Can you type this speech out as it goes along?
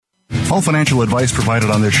All financial advice provided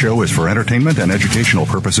on this show is for entertainment and educational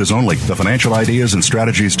purposes only. The financial ideas and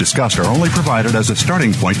strategies discussed are only provided as a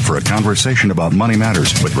starting point for a conversation about money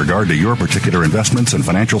matters. With regard to your particular investments and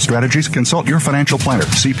financial strategies, consult your financial planner,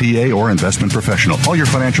 CPA, or investment professional. All your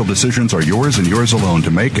financial decisions are yours and yours alone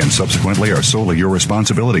to make, and subsequently are solely your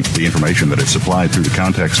responsibility. The information that is supplied through the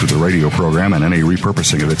context of the radio program and any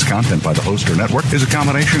repurposing of its content by the host or network is a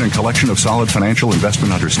combination and collection of solid financial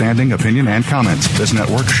investment understanding, opinion, and comments. This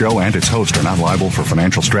network, show, and its host are not liable for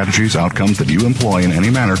financial strategies, outcomes that you employ in any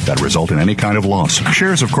manner that result in any kind of loss.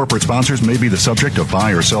 Shares of corporate sponsors may be the subject of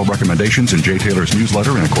buy or sell recommendations in Jay Taylor's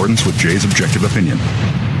newsletter in accordance with Jay's objective opinion.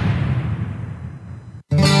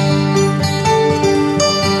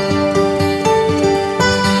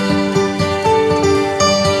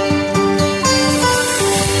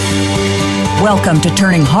 Welcome to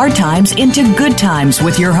Turning Hard Times into Good Times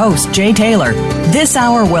with your host, Jay Taylor. This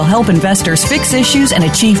hour will help investors fix issues and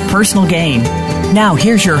achieve personal gain. Now,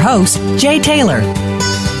 here's your host, Jay Taylor.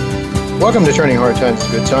 Welcome to Turning Hard Times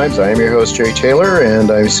into Good Times. I am your host, Jay Taylor,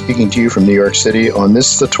 and I'm speaking to you from New York City on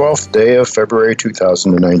this, the 12th day of February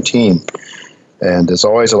 2019. And as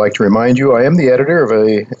always, I'd like to remind you, I am the editor of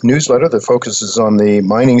a newsletter that focuses on the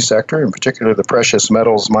mining sector, in particular the precious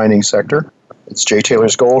metals mining sector. It's Jay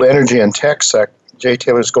Taylor's Gold, Energy, and Tech Jay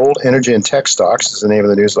Taylor's Gold, Energy, and Tech Stocks is the name of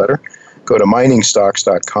the newsletter. Go to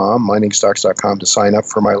miningstocks.com to sign up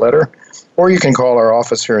for my letter. Or you can call our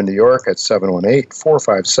office here in New York at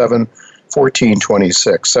 718-457-1426,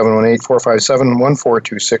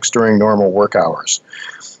 718-457-1426 during normal work hours.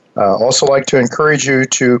 Also like to encourage you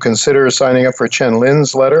to consider signing up for Chen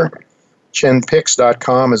Lin's letter.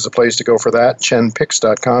 ChenPix.com is the place to go for that,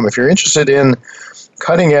 ChenPix.com. If you're interested in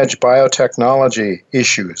cutting-edge biotechnology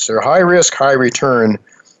issues, they're high-risk, high-return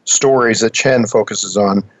stories that Chen focuses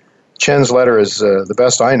on. Chen's letter is the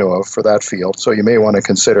best I know of for that field, so you may want to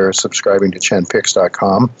consider subscribing to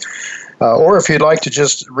ChenPix.com. Or if you'd like to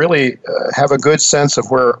just really have a good sense of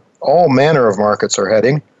where all manner of markets are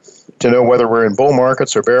heading, to know whether we're in bull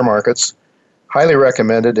markets or bear markets, highly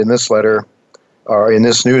recommended in this letter, or in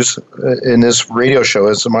this radio show,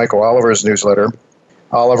 is Michael Oliver's newsletter.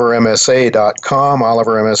 OliverMSA.com.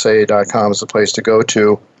 OliverMSA.com is the place to go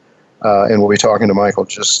to, and we'll be talking to Michael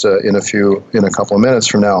just in a couple of minutes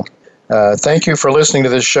from now. Thank you for listening to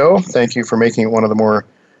this show. Thank you for making it one of the more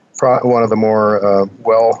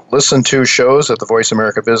well listened to shows at the Voice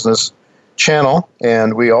America Business channel.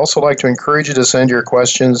 And we also like to encourage you to send your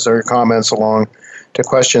questions or comments along to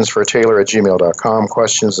questionsfortaylor@gmail.com.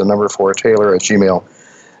 Questions, the number 4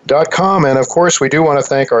 Taylor@gmail.com. And of course, we do want to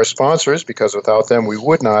thank our sponsors, because without them we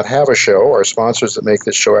would not have a show. Our sponsors that make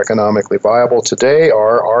this show economically viable today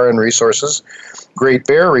are RN Resources, Great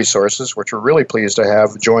Bear Resources, which we're really pleased to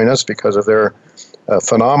have join us because of their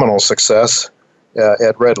phenomenal success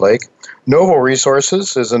at Red Lake. Novo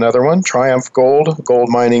Resources is another one, Triumph Gold, Gold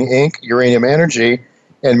Mining Inc., Uranium Energy,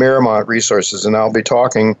 and Miramont Resources. And I'll be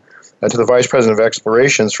talking to the Vice President of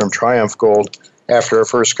Explorations from Triumph Gold after our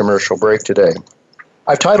first commercial break today.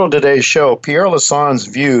 I've titled today's show, Pierre Lassonde's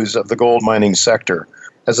Views of the Gold Mining Sector.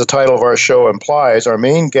 As the title of our show implies, our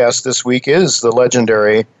main guest this week is the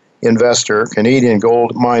legendary investor, Canadian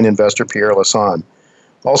gold mine investor, Pierre Lassonde.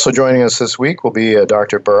 Also joining us this week will be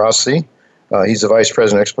Dr. Barassi. He's the Vice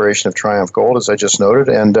President of Exploration of Triumph Gold, as I just noted,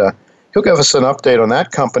 and he'll give us an update on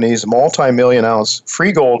that company's multi-million-ounce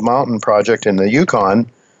Free Gold Mountain project in the Yukon.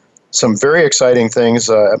 Some very exciting things,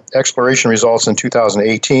 exploration results in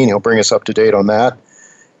 2018. He'll bring us up to date on that.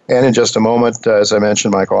 And in just a moment, as I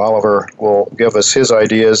mentioned, Michael Oliver will give us his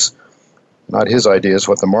ideas, not his ideas,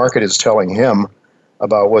 what the market is telling him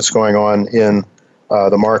about what's going on in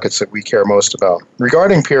the markets that we care most about.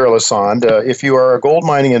 Regarding Pierre Lassonde, if you are a gold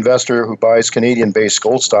mining investor who buys Canadian-based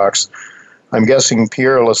gold stocks, I'm guessing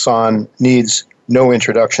Pierre Lassonde needs no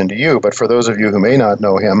introduction to you. But for those of you who may not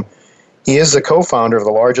know him, he is the co-founder of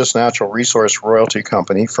the largest natural resource royalty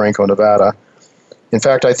company, Franco-Nevada. In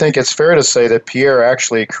fact, I think it's fair to say that Pierre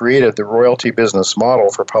actually created the royalty business model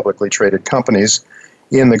for publicly traded companies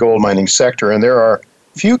in the gold mining sector, and there are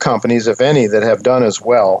few companies, if any, that have done as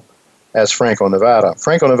well as Franco-Nevada.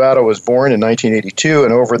 Franco-Nevada was born in 1982,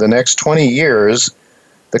 and over the next 20 years,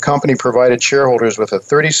 the company provided shareholders with a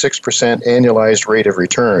 36% annualized rate of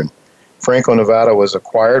return. Franco-Nevada was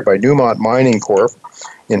acquired by Newmont Mining Corp.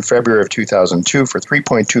 In February of 2002 for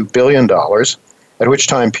 $3.2 billion, at which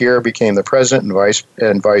time Pierre became the president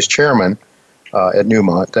and vice chairman at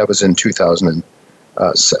Newmont. That was in 2000,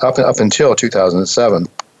 up until 2007.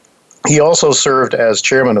 He also served as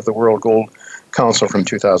chairman of the World Gold counsel from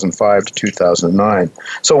 2005 to 2009.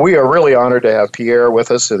 So we are really honored to have Pierre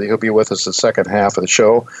with us. He'll be with us the second half of the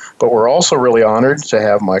show. But we're also really honored to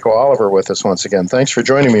have Michael Oliver with us once again. Thanks for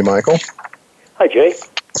joining me, Michael. Hi, Jay.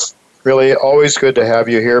 Really always good to have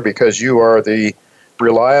you here because you are the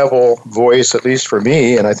reliable voice, at least for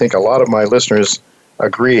me, and I think a lot of my listeners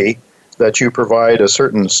agree, that you provide a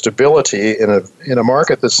certain stability in a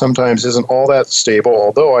market that sometimes isn't all that stable,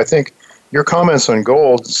 although I think your comments on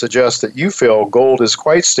gold suggest that you feel gold is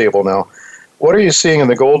quite stable now. What are you seeing in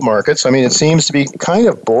the gold markets? I mean, it seems to be kind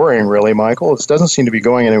of boring, really, Michael. It doesn't seem to be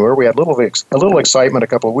going anywhere. We had a little excitement a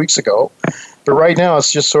couple of weeks ago, but right now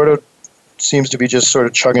it's just sort of seems to be just sort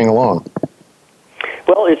of chugging along.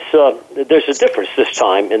 Well, there's a difference this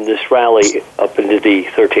time in this rally up into the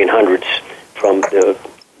 1300s from the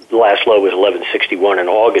last low was 1161 in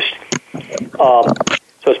August.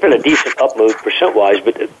 So it's been a decent up move percent-wise,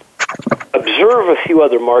 but observe a few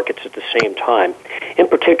other markets at the same time. In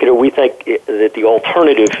particular, we think that the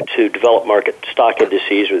alternative to developed market stock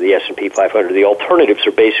indices or the S&P 500, the alternatives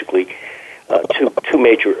are basically two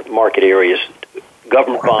major market areas.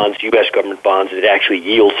 Government bonds, U.S. government bonds that actually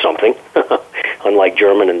yield something, unlike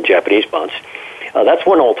German and Japanese bonds. That's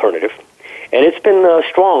one alternative. And it's been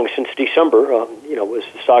strong since December. As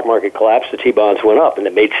the stock market collapsed, the T-bonds went up, and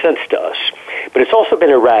it made sense to us. But it's also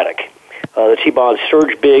been erratic. The T-bonds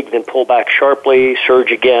surge big, then pull back sharply,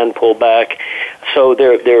 surge again, pull back. So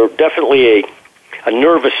they're definitely a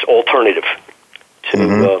nervous alternative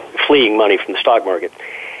to fleeing money from the stock market.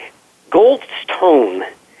 Gold's tone,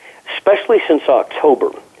 especially since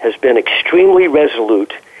October, has been extremely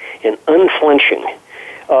resolute and unflinching.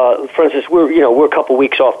 For instance, we're a couple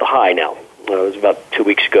weeks off the high now. It was about 2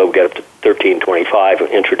 weeks ago. We got up to 1325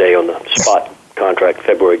 intraday on the spot contract,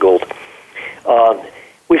 February gold.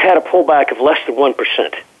 We've had a pullback of less than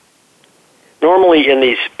 1%. Normally, in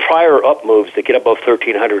these prior up moves that get above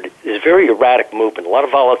 1300, is very erratic movement, a lot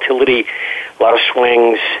of volatility, a lot of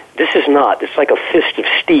swings. This is not. It's like a fist of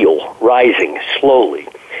steel rising slowly.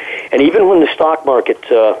 And even when the stock market,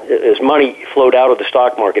 as money flowed out of the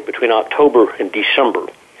stock market between October and December,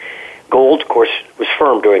 gold, of course, was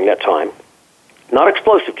firm during that time. Not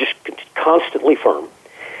explosive, just constantly firm.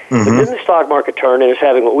 But then the stock market turned and is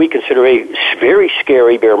having what we consider a very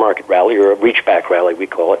scary bear market rally, or a reach-back rally, we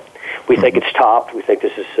call it. We think it's topped. We think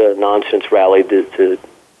this is a nonsense rally to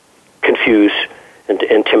confuse and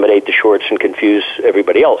to intimidate the shorts and confuse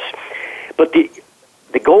everybody else. But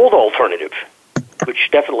the gold alternative, which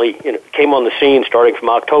definitely came on the scene starting from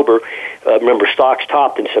October. Remember, stocks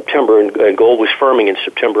topped in September, and gold was firming in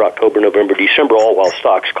September, October, November, December, all while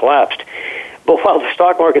stocks collapsed. But while the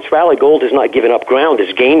stock market's rally, gold has not given up ground,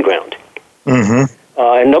 it's gained ground.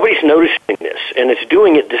 And nobody's noticing this, and it's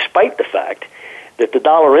doing it despite the fact that the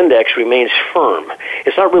dollar index remains firm.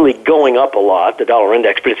 It's not really going up a lot, the dollar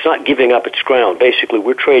index, but it's not giving up its ground. Basically,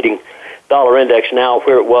 we're trading dollar index now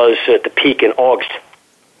where it was at the peak in August.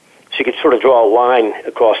 So you can sort of draw a line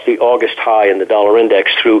across the August high in the dollar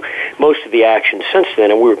index through most of the action since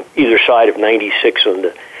then, and we're either side of 96 on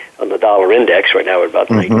the dollar index. Right now we're about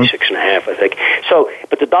 96.5, I think. So,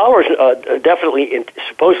 but the dollar is definitely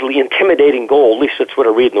supposedly intimidating gold. At least that's what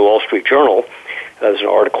I read in the Wall Street Journal. There's an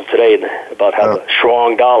article today about how the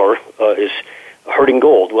strong dollar is hurting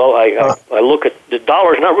gold. Well, I look at the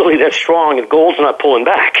dollar's not really that strong, and gold's not pulling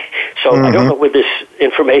back. So I don't know where this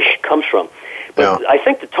information comes from. But I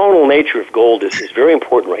think the tonal nature of gold is very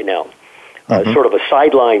important right now. Sort of a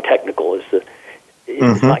sideline technical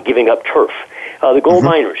is not giving up turf. The gold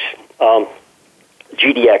miners,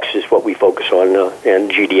 GDX is what we focus on, and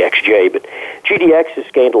GDXJ. But GDX has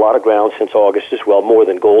gained a lot of ground since August as well, more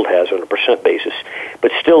than gold has on a percent basis.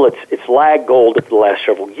 But still, it's lagged gold for the last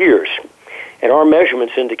several years. And our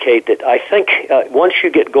measurements indicate that I think once you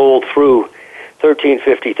get gold through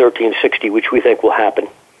 1350, 1360, which we think will happen,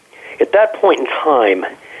 at that point in time,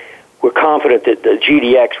 we're confident that the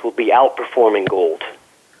GDX will be outperforming gold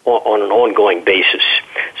on an ongoing basis.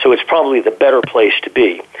 So it's probably the better place to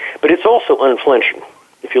be. But it's also unflinching.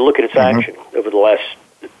 If you look at its action over the last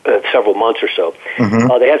several months or so,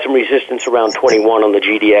 they had some resistance around 21 on the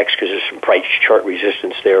GDX because there's some price chart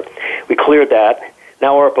resistance there. We cleared that.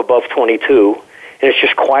 Now we're up above 22, and it's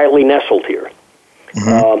just quietly nestled here.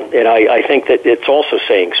 And I think that it's also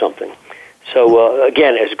saying something. So,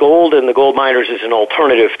 again, as gold and the gold miners is an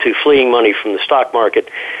alternative to fleeing money from the stock market,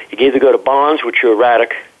 you can either go to bonds, which are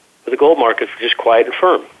erratic, or the gold market, which is quiet and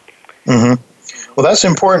firm. Well, that's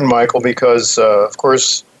important, Michael, because, of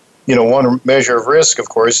course, one measure of risk, of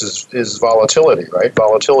course, is volatility, right?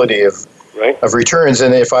 Volatility of returns.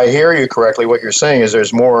 And if I hear you correctly, what you're saying is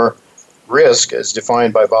there's more risk is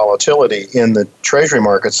defined by volatility in the treasury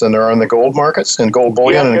markets than there are in the gold markets, in gold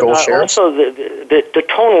bullion and gold shares? Also, the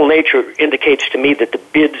tonal nature indicates to me that the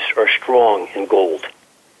bids are strong in gold.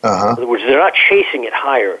 In other words, they're not chasing it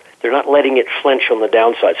higher. They're not letting it flinch on the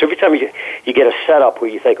downside. So every time you get a setup where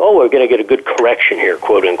you think, oh, we're going to get a good correction here,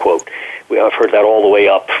 quote unquote, I've heard that all the way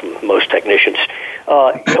up from most technicians,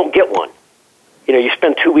 you don't get one. You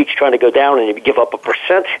spend 2 weeks trying to go down and you give up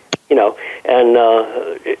 1%, and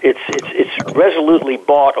it's resolutely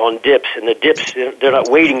bought on dips, and the dips, they're not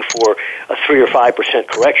waiting for a 3 or 5%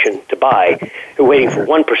 correction to buy. They're waiting for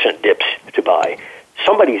 1% dips to buy.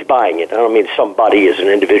 Somebody's buying it. I don't mean somebody as an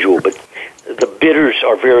individual, but the bidders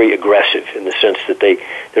are very aggressive in the sense that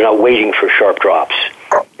they're not waiting for sharp drops.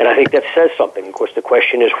 And I think that says something. Of course, the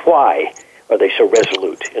question is, why are they so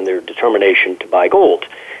resolute in their determination to buy gold?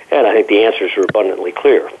 And I think the answers are abundantly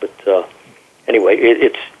clear. But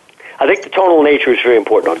anyway, I think the tonal nature is very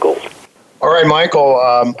important on gold. All right, Michael,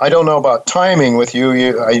 I don't know about timing with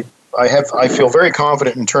you. I feel very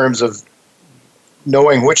confident in terms of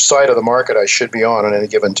knowing which side of the market I should be on at any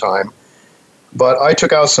given time. But I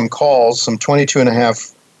took out some calls, some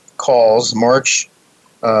 22.5 calls,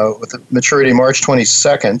 with the maturity March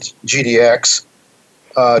 22nd, GDX,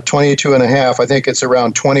 22.5. I think it's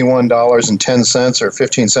around $21.10 or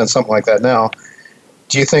 15 cents, something like that now.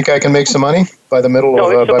 Do you think I can make some money by the middle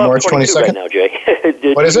of by March 22nd? Right now, Jay.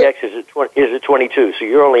 What is it? GDX is at 22, so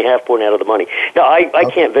you're only half point out of the money. Now, I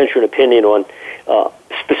can't venture an opinion on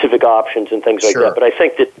specific options and things like that, but I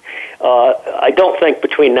think that I don't think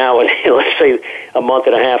between now and let's say a month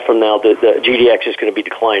and a half from now that the GDX is going to be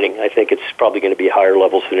declining. I think it's probably going to be higher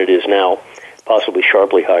levels than it is now, possibly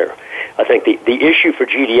sharply higher. I think the issue for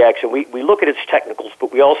GDX, and we look at its technicals,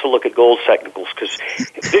 but we also look at gold's technicals, because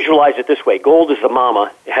visualize it this way. Gold is the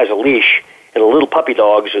mama. It has a leash, and the little puppy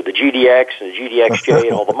dogs are the GDX and the GDXJ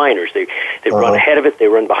and all the miners. They run ahead of it. They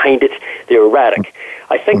run behind it. They're erratic.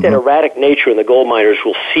 I think that erratic nature in the gold miners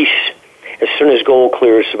will cease as soon as gold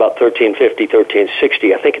clears about 1350,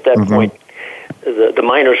 1360. I think at that point, the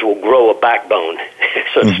miners will grow a backbone,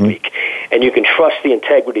 so to speak, and you can trust the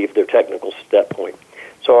integrity of their technicals at that point.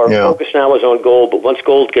 So our focus now is on gold, but once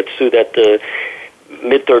gold gets through that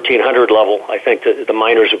mid-1300 level, I think that the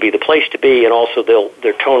miners will be the place to be, and also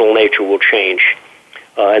their tonal nature will change,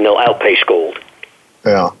 and they'll outpace gold.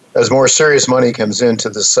 Yeah. As more serious money comes into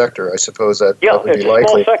this sector, I suppose that would be likely. Yeah,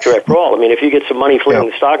 it's a small sector after all. I mean, if you get some money fleeing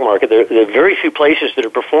the stock market, there are very few places that are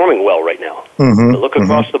performing well right now. Look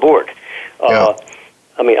across the board. I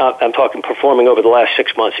mean, I'm talking performing over the last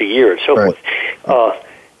 6 months, a year, and so forth.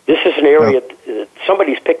 This is an area that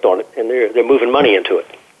somebody's picked on it, and they're moving money into it.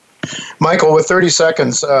 Michael, with 30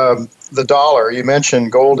 seconds, the dollar, you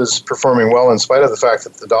mentioned gold is performing well in spite of the fact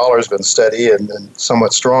that the dollar has been steady and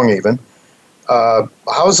somewhat strong even.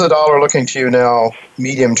 How's the dollar looking to you now,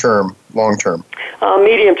 medium term, long term?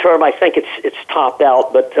 Medium term, I think it's topped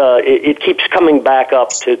out, but it keeps coming back up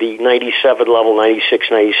to the 97 level, 96,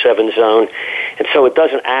 97 zone, and so it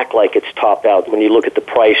doesn't act like it's topped out when you look at the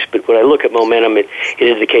price. But when I look at momentum, it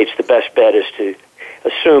indicates the best bet is to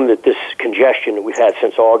assume that this congestion that we've had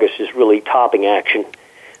since August is really topping action.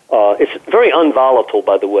 It's very unvolatile,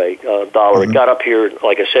 by the way, dollar. It got up here,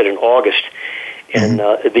 like I said, in August, and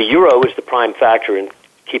the euro is the prime factor in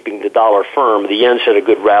keeping the dollar firm. The yen's had a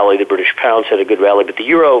good rally, the British pound's had a good rally, but the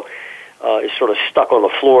euro is sort of stuck on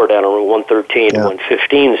the floor down around 113 and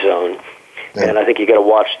 115 zone, and I think you got to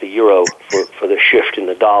watch the euro for the shift in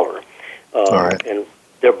the dollar. And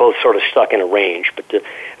they're both sort of stuck in a range, but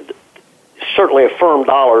certainly a firm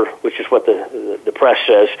dollar, which is what the press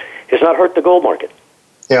says, has not hurt the gold market.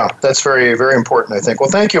 Yeah, that's very, very important, I think. Well,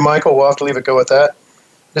 thank you, Michael. We'll have to leave it go at that.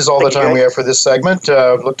 This is all the time we have for this segment.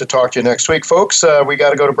 Look to talk to you next week. Folks, we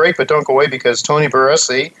got to go to break, but don't go away because Tony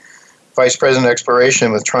Baresi, Vice President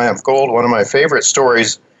Exploration with Triumph Gold, one of my favorite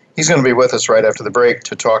stories, he's going to be with us right after the break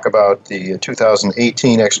to talk about the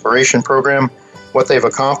 2018 exploration program, what they've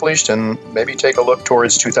accomplished, and maybe take a look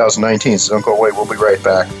towards 2019. So don't go away. We'll be right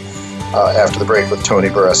back after the break with Tony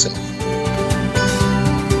Baresi.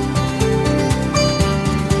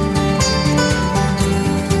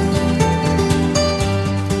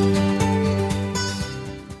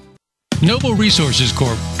 Noble Resources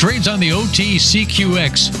Corp. trades on the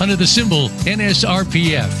OTCQX under the symbol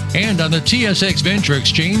NSRPF and on the TSX Venture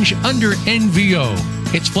Exchange under NVO.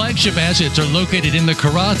 Its flagship assets are located in the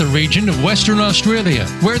Karratha region of Western Australia,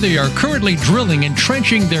 where they are currently drilling and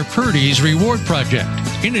trenching their Purdy's Reward project.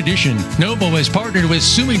 In addition, Novo has partnered with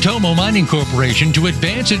Sumitomo Mining Corporation to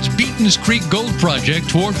advance its Beaton's Creek Gold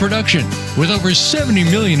Project toward production. With over $70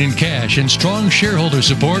 million in cash and strong shareholder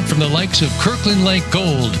support from the likes of Kirkland Lake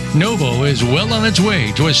Gold, Novo is well on its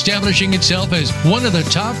way to establishing itself as one of the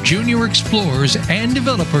top junior explorers and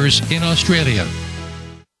developers in Australia.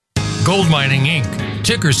 Gold Mining Inc.,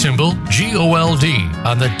 ticker symbol GOLD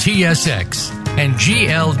on the TSX and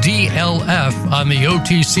GLDLF on the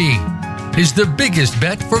OTC, is the biggest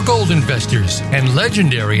bet for gold investors and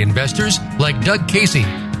legendary investors like Doug Casey,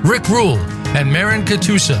 Rick Rule, and Marin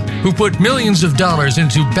Katusa, who put millions of dollars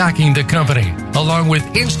into backing the company, along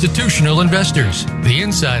with institutional investors. The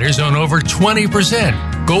insiders own over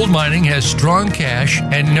 20%. Gold Mining has strong cash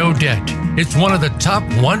and no debt. It's one of the top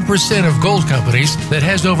 1% of gold companies that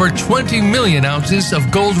has over 20 million ounces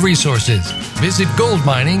of gold resources. Visit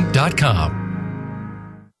goldmining.com.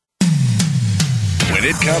 When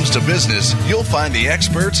it comes to business, you'll find the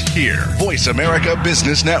experts here. Voice America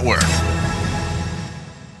Business Network.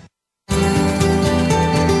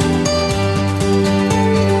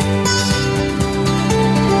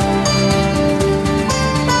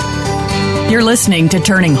 You're listening to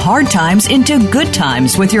Turning Hard Times into Good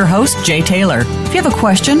Times with your host, Jay Taylor. If you have a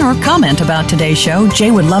question or comment about today's show,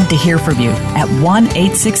 Jay would love to hear from you at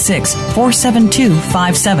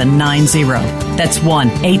 1-866-472-5790. That's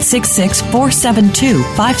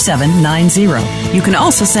 1-866-472-5790. You can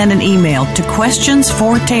also send an email to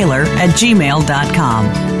questionsfortaylor@gmail.com.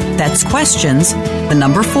 That's questions, the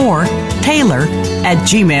number 4,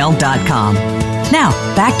 Taylor@gmail.com. Now,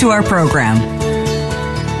 back to our program.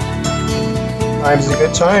 Times and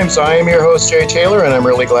Good Times. I am your host, Jay Taylor, and I'm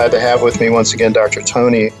really glad to have with me once again Dr.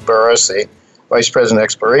 Tony Barassi, Vice President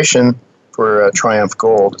Exploration for Triumph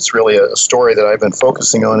Gold. It's really a story that I've been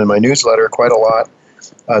focusing on in my newsletter quite a lot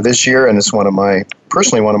this year, and it's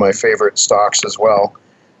personally one of my favorite stocks as well.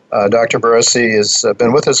 Dr. Barassi has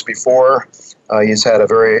been with us before. He's had a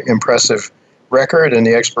very impressive record in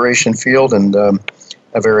the exploration field and a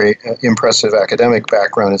very impressive academic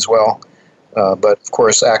background as well. But, of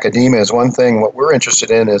course, academia is one thing. What we're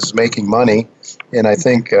interested in is making money. And I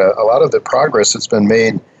think a lot of the progress that's been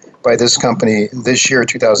made by this company this year,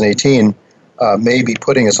 2018, may be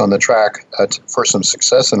putting us on the track for some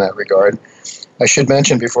success in that regard. I should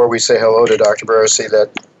mention before we say hello to Dr. Barassi that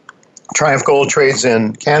Triumph Gold trades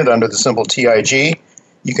in Canada under the symbol TIG.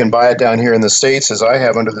 You can buy it down here in the States, as I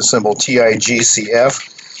have, under the symbol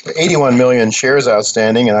TIGCF. 81 million shares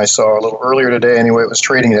outstanding, and I saw a little earlier today, anyway, it was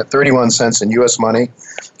trading at 31 cents in U.S. money,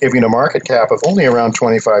 giving a market cap of only around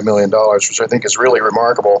 $25 million, which I think is really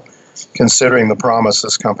remarkable considering the promise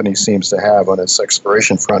this company seems to have on its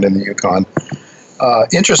exploration front in the Yukon.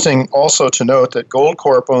 Interesting also to note that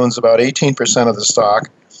Goldcorp owns about 18% of the stock.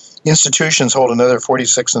 Institutions hold another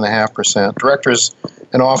 46.5%. Directors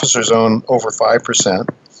and officers own over 5%,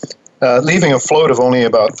 leaving a float of only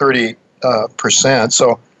about 30%.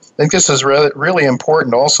 So I think this is really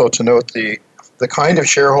important also to note the kind of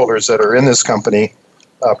shareholders that are in this company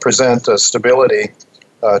present stability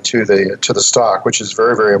to the stock, which is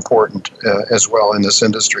very, very important as well in this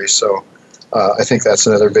industry. So I think that's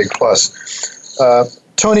another big plus.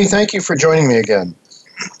 Tony, thank you for joining me again.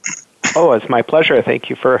 Oh, it's my pleasure.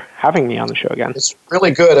 Thank you for having me on the show again. It's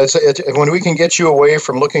really good. When we can get you away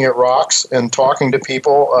from looking at rocks and talking to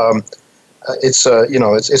people, it's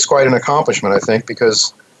quite an accomplishment, I think,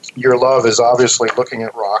 because your love is obviously looking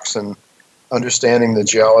at rocks and understanding the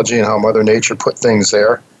geology and how Mother Nature put things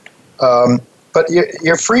there. But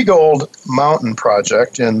your Free Gold Mountain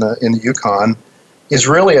project in the Yukon is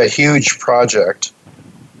really a huge project.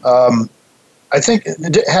 I think,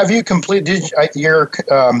 have you completed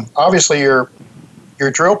obviously your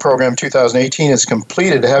drill program 2018 is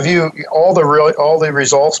completed. Have you all the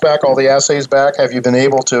results back, all the assays back? Have you been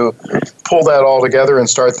able to pull that all together and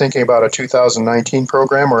start thinking about a 2019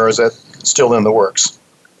 program, or is that still in the works?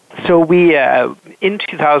 So we, in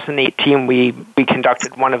 2018, we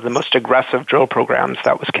conducted one of the most aggressive drill programs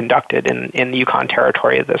that was conducted in the Yukon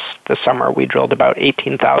Territory this summer. We drilled about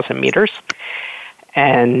 18,000 meters.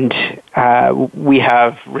 And we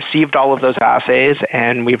have received all of those assays,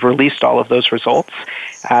 and we've released all of those results.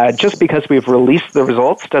 Just because we've released the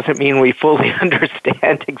results doesn't mean we fully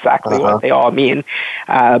understand exactly what they all mean.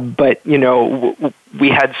 But, we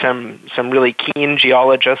had some really keen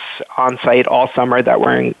geologists on site all summer that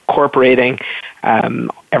were incorporating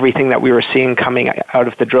everything that we were seeing coming out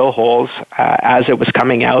of the drill holes as it was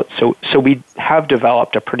coming out. So we have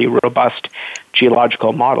developed a pretty robust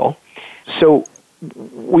geological model. So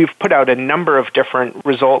we've put out a number of different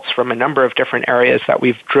results from a number of different areas that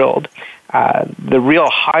we've drilled. The real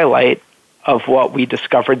highlight of what we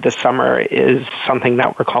discovered this summer is something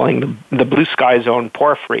that we're calling the Blue Sky Zone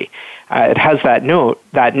porphyry. It has that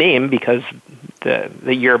name because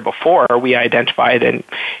the year before we identified an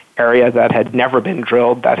area that had never been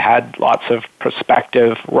drilled that had lots of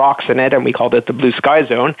prospective rocks in it, and we called it the Blue Sky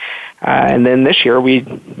Zone. And then this year we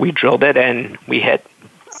drilled it and we hit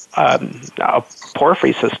a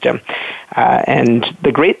porphyry system. And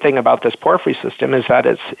the great thing about this porphyry system is that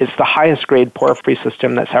it's the highest grade porphyry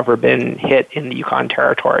system that's ever been hit in the Yukon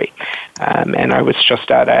Territory. And I was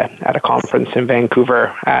just at a conference in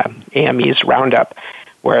Vancouver, AME's Roundup,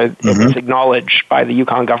 where it was acknowledged by the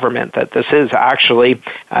Yukon government that this is actually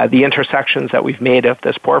the intersections that we've made of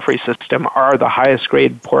this porphyry system are the highest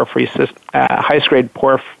grade porphyry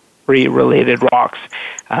related rocks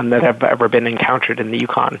that have ever been encountered in the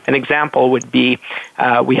Yukon. An example would be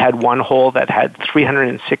we had one hole that had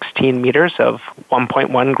 316 meters of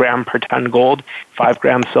 1.1 gram per ton gold, 5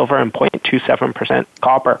 grams silver, and 0.27%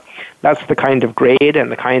 copper. That's the kind of grade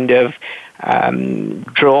and the kind of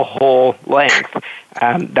drill hole length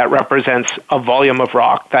that represents a volume of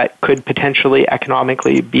rock that could potentially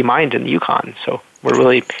economically be mined in the Yukon. So we're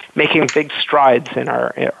really making big strides in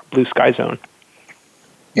our Blue Sky Zone.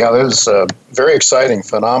 Yeah, that was a very exciting,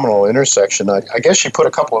 phenomenal intersection. I guess you put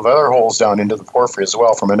a couple of other holes down into the porphyry as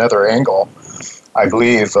well from another angle, I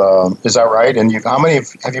believe. Is that right? And how many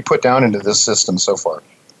have you put down into this system so far?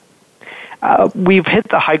 We've hit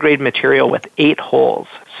the high-grade material with 8 holes.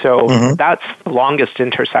 So that's the longest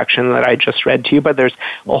intersection that I just read to you, but there's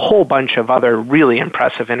a whole bunch of other really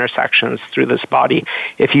impressive intersections through this body.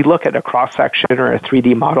 If you look at a cross-section or a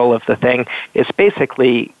 3D model of the thing, it's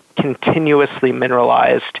basically continuously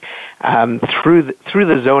mineralized through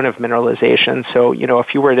the zone of mineralization. So,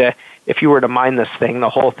 if you were to mine this thing, the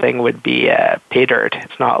whole thing would be pay dirt.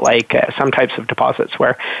 It's not like some types of deposits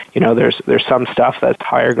where there's some stuff that's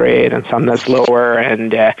higher grade and some that's lower,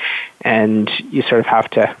 and you sort of have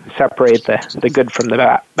to separate the good from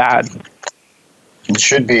the bad. It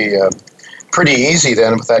should be pretty easy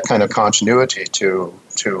then with that kind of continuity to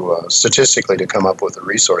statistically to come up with a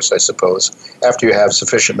resource, I suppose, after you have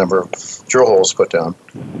sufficient number of drill holes put down.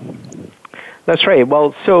 That's right.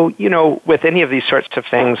 Well, so, with any of these sorts of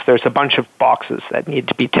things, there's a bunch of boxes that need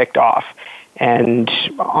to be ticked off. And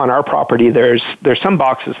on our property, there's some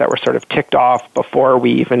boxes that were sort of ticked off before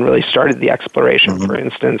we even really started the exploration. For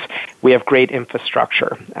instance, we have great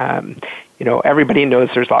infrastructure. Everybody knows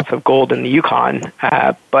there's lots of gold in the Yukon,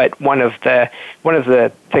 but one of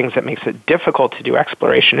the things that makes it difficult to do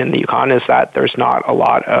exploration in the Yukon is that there's not a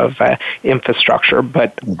lot of infrastructure.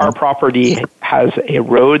 But our property has a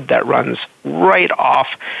road that runs right off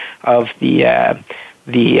of the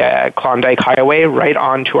Klondike Highway right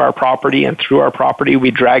onto our property and through our property. We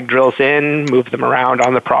drag drills in, move them around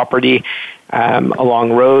on the property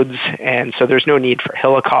along roads, and so there's no need for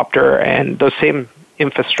helicopter, and those same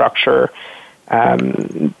infrastructure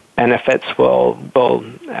benefits will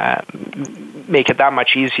make it that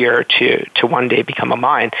much easier to one day become a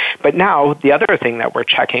mine. But now the other thing that we're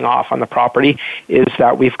checking off on the property is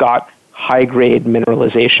that we've got high-grade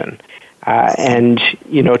mineralization. And,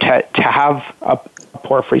 to have a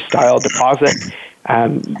porphyry-style deposit,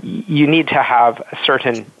 you need to have a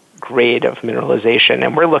certain grade of mineralization.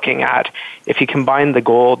 And we're looking at, if you combine the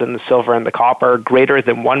gold and the silver and the copper, greater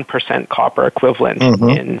than 1% copper equivalent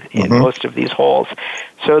in most of these holes.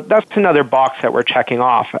 So that's another box that we're checking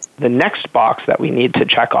off. The next box that we need to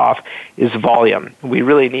check off is volume. We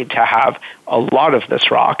really need to have a lot of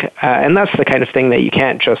this rock, and that's the kind of thing that you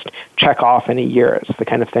can't just check off in a year. It's the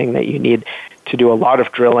kind of thing that you need to do a lot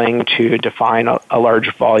of drilling to define a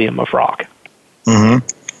large volume of rock.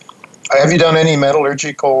 Have you done any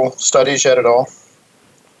metallurgical studies yet at all?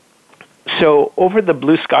 So over the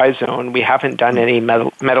Blue Sky Zone, we haven't done any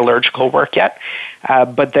metallurgical work yet,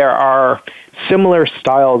 but there are similar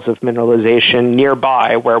styles of mineralization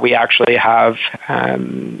nearby where we actually have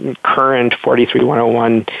current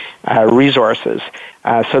 43101 resources.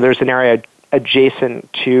 So there's an area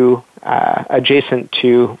adjacent to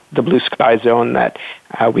the Blue Sky Zone that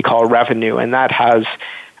we call Revenue, and that has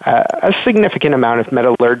a significant amount of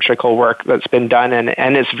metallurgical work that's been done,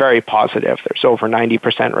 and it's very positive. There's over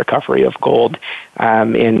 90% recovery of gold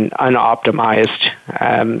in unoptimized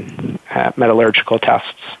metallurgical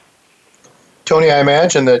tests. Tony, I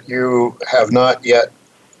imagine that you have not yet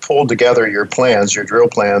pulled together your drill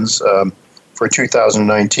plans for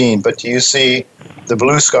 2019, but do you see the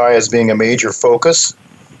Blue Sky as being a major focus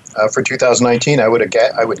for 2019? I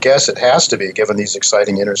would guess it has to be, given these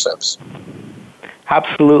exciting intercepts.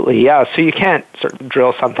 Absolutely, yeah. So you can't sort of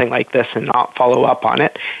drill something like this and not follow up on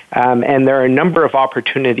it. And there are a number of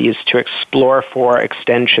opportunities to explore for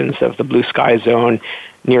extensions of the blue sky zone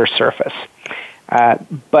near surface.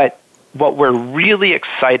 But what we're really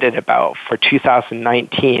excited about for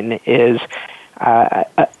 2019 is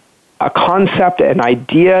a concept, an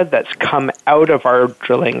idea that's come out of our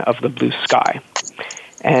drilling of the blue sky.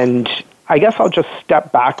 And I guess I'll just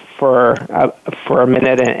step back for a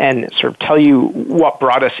minute and sort of tell you what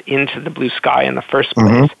brought us into the blue sky in the first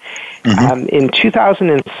place. In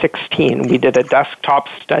 2016, we did a desktop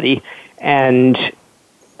study, and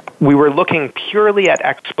we were looking purely at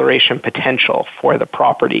exploration potential for the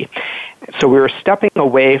property. So we were stepping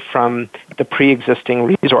away from the pre-existing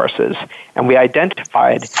resources, and we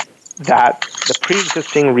identified that the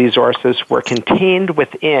pre-existing resources were contained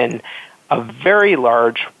within a very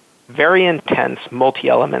large, very intense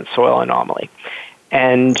multi-element soil anomaly.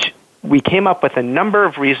 And we came up with a number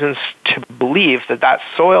of reasons to believe that that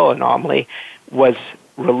soil anomaly was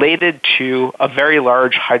related to a very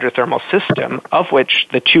large hydrothermal system, of which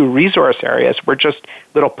the two resource areas were just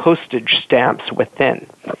little postage stamps within.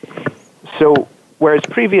 So whereas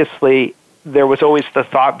previously there was always the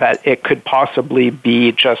thought that it could possibly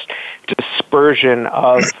be just dispersion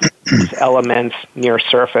of these elements near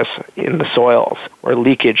surface in the soils or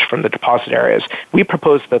leakage from the deposit areas, we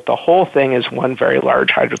propose that the whole thing is one very large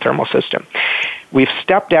hydrothermal system. We've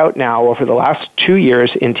stepped out now over the last 2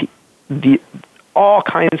 years into all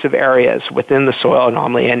kinds of areas within the soil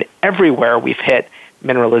anomaly, and everywhere we've hit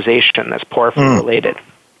mineralization that's porphyry related.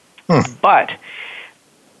 But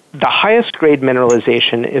the highest grade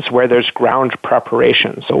mineralization is where there's ground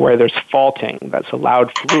preparation, so where there's faulting that's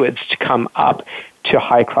allowed fluids to come up to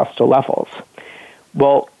high crustal levels.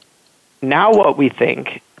 Well, now what we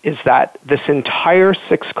think is that this entire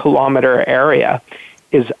 6-kilometer area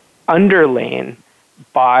is underlain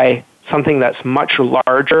by something that's much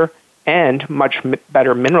larger and much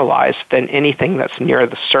better mineralized than anything that's near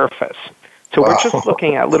the surface. So we're just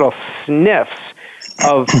looking at little sniffs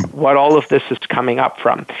of what all of this is coming up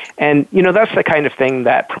from. And, you know, that's the kind of thing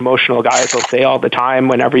that promotional guys will say all the time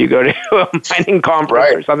whenever you go to a mining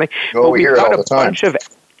conference or something. But we hear it all the time.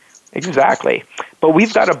 Exactly. But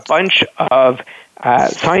we've got a bunch of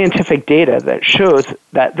scientific data that shows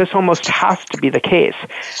that this almost has to be the case.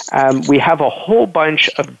 We have a whole bunch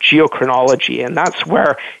of geochronology, and that's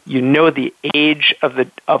where you know the age of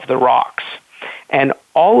the rocks. And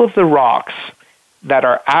all of the rocks that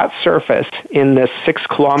are at surface in this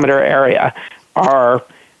 6-kilometer area are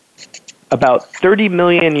about 30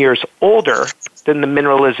 million years older than the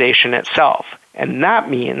mineralization itself. And that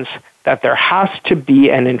means that there has to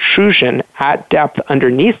be an intrusion at depth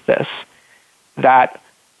underneath this that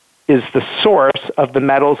is the source of the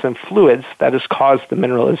metals and fluids that has caused the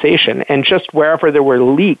mineralization. And just wherever there were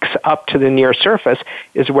leaks up to the near surface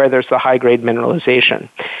is where there's the high-grade mineralization.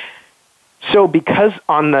 So because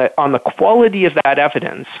on the quality of that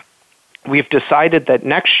evidence, we've decided that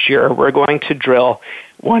next year we're going to drill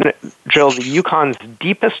the Yukon's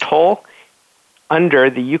deepest hole under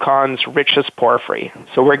the Yukon's richest porphyry.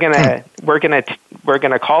 So we're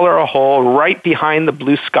gonna collar a hole right behind the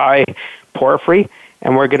blue sky porphyry,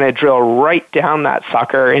 and we're going to drill right down that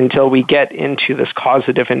sucker until we get into this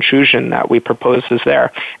causative intrusion that we propose is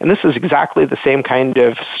there. And this is exactly the same kind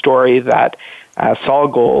of story that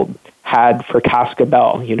SolGold had for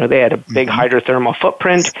Cascabel. You know, they had a big hydrothermal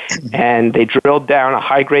footprint, and they drilled down a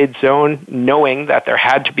high-grade zone knowing that there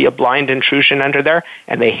had to be a blind intrusion under there,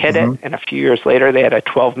 and they hit it, and a few years later they had a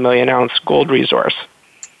 12 million ounce gold resource.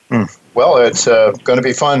 Well, it's going to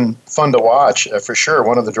be fun to watch for sure.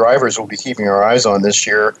 One of the drivers we'll be keeping our eyes on this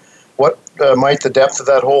year. What might the depth of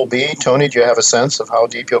that hole be? Tony, do you have a sense of how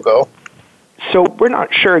deep you'll go? So we're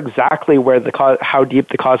not sure exactly where how deep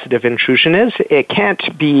the causative intrusion is. It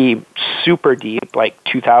can't be super deep, like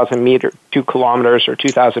 2 kilometers or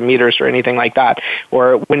 2,000 meters or anything like that,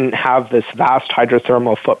 or it wouldn't have this vast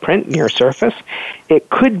hydrothermal footprint near surface.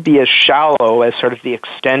 It could be as shallow as sort of the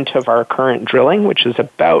extent of our current drilling, which is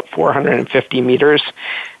about 450 meters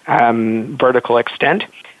vertical extent,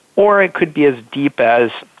 or it could be as deep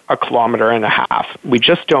as 1.5 kilometers. We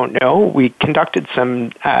just don't know. We conducted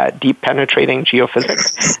some deep penetrating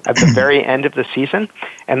geophysics at the very end of the season,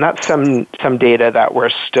 and that's some data that we're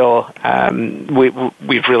still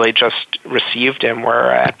we've really just received, and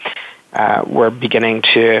we're beginning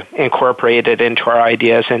to incorporate it into our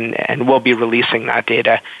ideas, and we'll be releasing that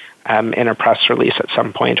data in a press release at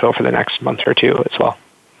some point over the next month or two as well.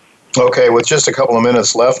 Okay, with just a couple of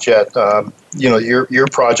minutes left yet, your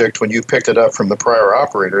project, when you picked it up from the prior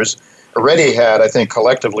operators, already had, I think,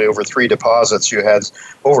 collectively over 3 deposits, you had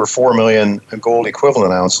over 4 million gold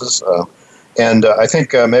equivalent ounces. And I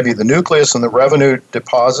think maybe the Nucleus and the Revenue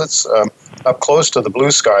deposits up close to the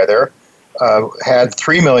Blue Sky there had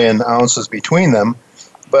 3 million ounces between them.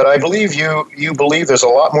 But I believe you believe there's a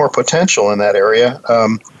lot more potential in that area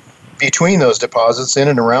between those deposits, in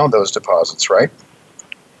and around those deposits, right?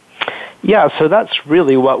 Yeah, so that's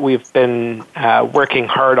really what we've been working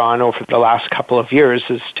hard on over the last couple of years,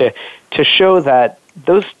 is to show that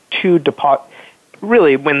those two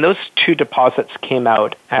when those two deposits came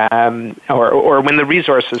out, or when the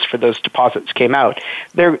resources for those deposits came out,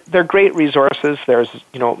 they're great resources. There's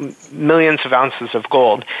millions of ounces of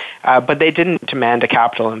gold, but they didn't demand a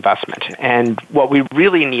capital investment. And what we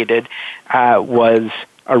really needed was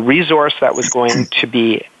a resource that was going to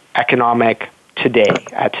be economic today,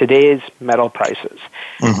 at today's metal prices.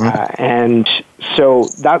 And so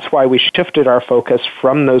that's why we shifted our focus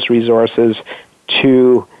from those resources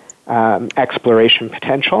to exploration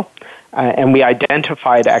potential. And we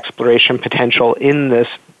identified exploration potential in this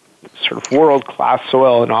sort of world-class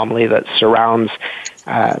soil anomaly that surrounds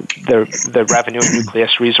the Revenue and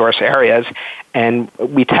Nucleus resource areas. And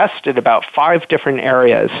we tested about 5 different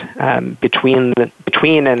areas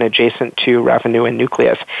between and adjacent to Revenue and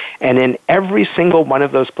Nucleus. And in every single one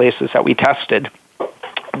of those places that we tested,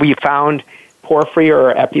 we found porphyry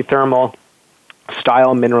or epithermal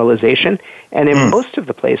style mineralization. And in most of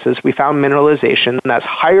the places, we found mineralization that's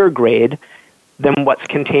higher grade than what's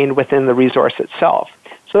contained within the resource itself.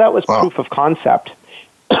 So that was proof of concept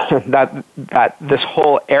that this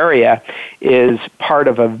whole area is part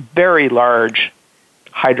of a very large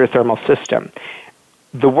hydrothermal system.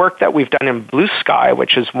 The work that we've done in Blue Sky,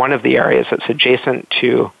 which is one of the areas that's adjacent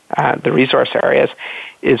to the resource areas,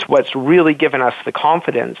 is what's really given us the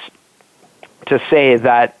confidence to say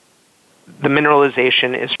that the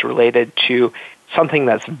mineralization is related to something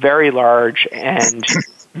that's very large and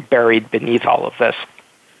buried beneath all of this.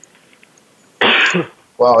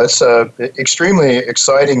 Well, it's extremely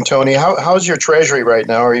exciting, Tony. How's your treasury right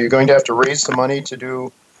now? Are you going to have to raise the money to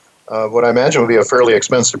do what I imagine will be a fairly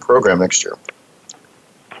expensive program next year?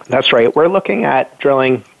 That's right. We're looking at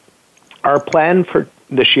drilling. Our plan for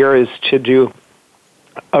this year is to do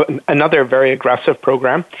another very aggressive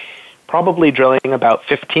program, probably drilling about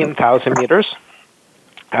 15,000 meters.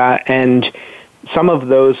 And some of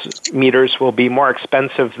those meters will be more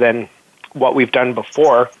expensive than what we've done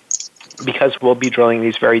before, because we'll be drilling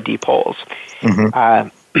these very deep holes.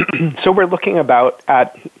 So we're looking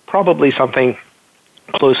at probably something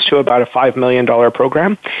close to about a $5 million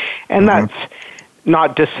program. And that's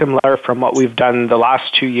not dissimilar from what we've done the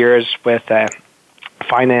last 2 years with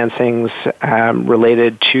financings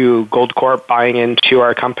related to Goldcorp buying into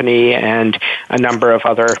our company and a number of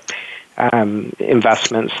other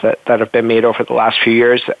investments that have been made over the last few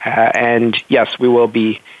years. And yes, we will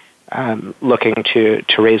be looking to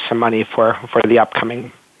raise some money for the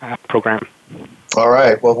upcoming program. All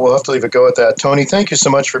right. Well, we'll have to leave it go at that. Tony, thank you so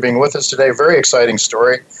much for being with us today. Very exciting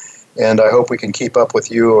story. And I hope we can keep up with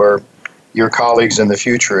you or your colleagues in the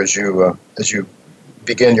future as you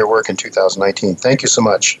begin your work in 2019. Thank you so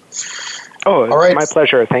much. Oh, all right. My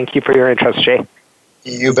pleasure. Thank you for your interest, Jay.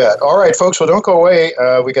 You bet. All right, folks. Well, don't go away.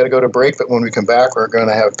 We got to go to break, but when we come back, we're going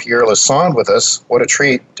to have Pierre Lassonde with us. What a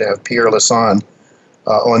treat to have Pierre Lassonde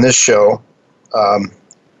on this show.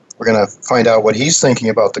 We're going to find out what he's thinking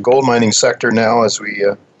about the gold mining sector now as we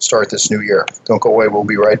start this new year. Don't go away. We'll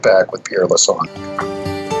be right back with Pierre Lassonde.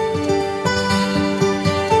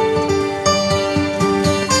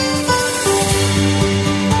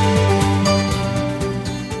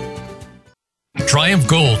 Triumph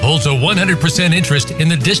Gold holds a 100% interest in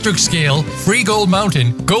the district-scale Free Gold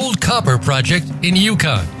Mountain gold-copper project in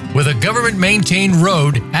Yukon, with a government-maintained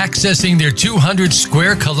road accessing their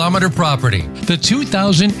 200-square-kilometer property. The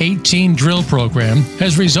 2018 drill program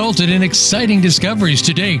has resulted in exciting discoveries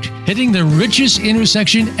to date, hitting the richest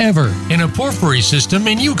intersection ever in a porphyry system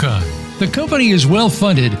in Yukon. The company is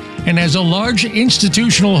well-funded and has a large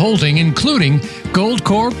institutional holding, including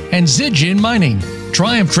Goldcorp and Zijin Mining.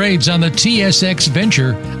 Triumph trades on the TSX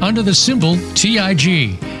Venture under the symbol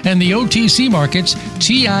TIG and the OTC markets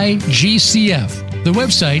TIGCF. The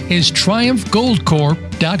website is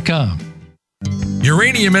triumphgoldcorp.com.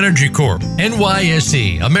 Uranium Energy Corp,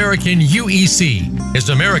 NYSE, American UEC, is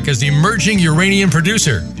America's emerging uranium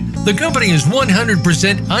producer. The company is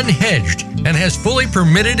 100% unhedged and has fully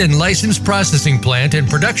permitted and licensed processing plant and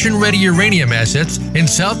production-ready uranium assets in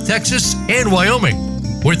South Texas and Wyoming.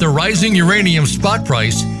 With the rising uranium spot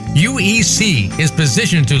price, UEC is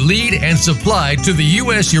positioned to lead and supply to the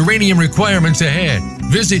U.S. uranium requirements ahead.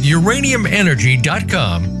 Visit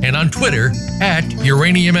uraniumenergy.com and on Twitter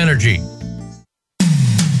 @uraniumenergy.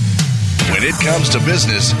 When it comes to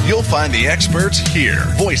business, you'll find the experts here.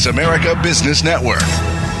 Voice America Business Network.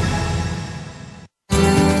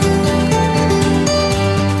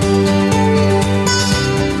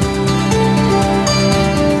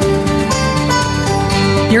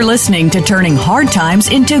 You're listening to Turning Hard Times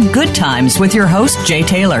into Good Times with your host, Jay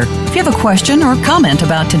Taylor. If you have a question or comment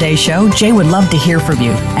about today's show, Jay would love to hear from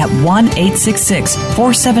you at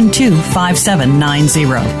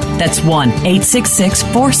 1-866-472-5790. That's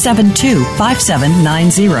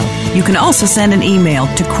 1-866-472-5790. You can also send an email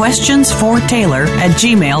to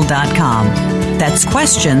questionsfortaylor@gmail.com. That's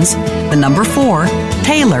questions, the number 4,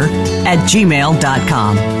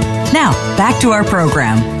 Taylor@gmail.com. Now, back to our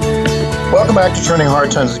program. Welcome back to Turning Hard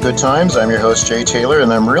Times into Good Times. I'm your host, Jay Taylor,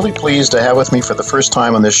 and I'm really pleased to have with me for the first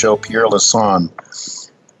time on this show, Pierre Lassonde.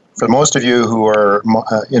 For most of you who are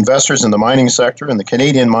investors in the mining sector, in the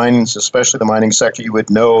Canadian mines, especially the mining sector, you would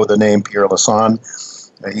know the name Pierre Lassonde.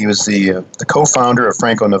 He was the co-founder of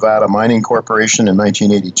Franco-Nevada Mining Corporation in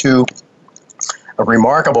 1982, a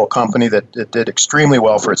remarkable company that did extremely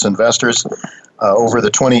well for its investors. Over the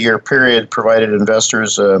 20-year period, provided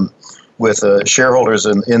investors with shareholders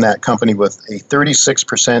in that company with a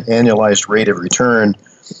 36% annualized rate of return.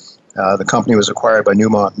 The company was acquired by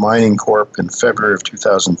Newmont Mining Corp. In February of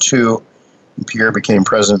 2002. Pierre became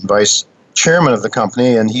president and vice chairman of the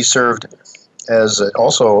company, and he served as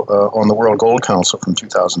also on the World Gold Council from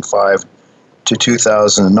 2005 to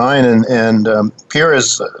 2009. And Pierre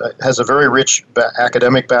has a very rich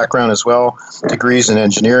academic background as well, degrees in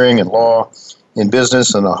engineering and law, in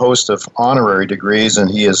business, and a host of honorary degrees,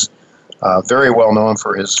 and he is very well known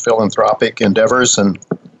for his philanthropic endeavors, and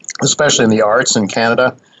especially in the arts in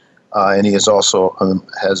Canada. And he is also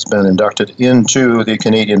has been inducted into the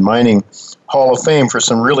Canadian Mining Hall of Fame for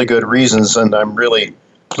some really good reasons. And I'm really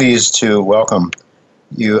pleased to welcome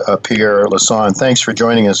you, Pierre Lassonde. Thanks for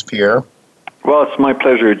joining us, Pierre. Well, it's my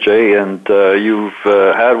pleasure, Jay. And you've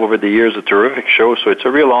had over the years a terrific show, so it's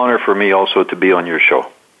a real honor for me also to be on your show.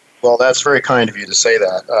 Well, that's very kind of you to say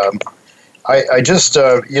that. I just,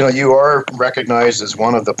 you are recognized as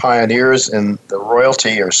one of the pioneers in the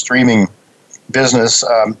royalty or streaming business.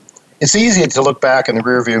 It's easy to look back in the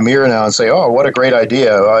rearview mirror now and say, oh, what a great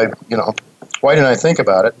idea. Why didn't I think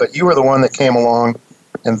about it? But you were the one that came along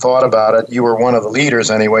and thought about it. You were one of the leaders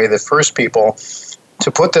anyway, the first people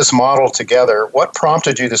to put this model together. What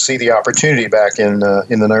prompted you to see the opportunity back in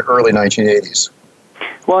the early 1980s?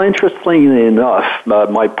 Well, interestingly enough,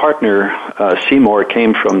 my partner, Seymour,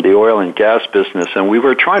 came from the oil and gas business, and we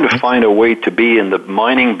were trying to find a way to be in the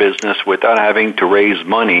mining business without having to raise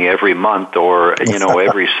money every month or,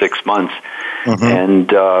 every 6 months. Mm-hmm.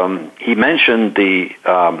 And he mentioned the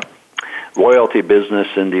royalty business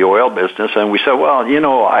and the oil business, and we said, well,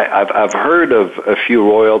 I've heard of a few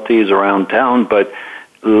royalties around town, but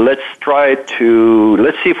let's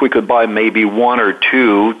see if we could buy maybe one or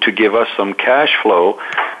two to give us some cash flow.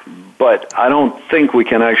 But I don't think we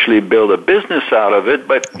can actually build a business out of it.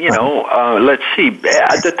 But, let's see.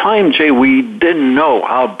 At the time, Jay, we didn't know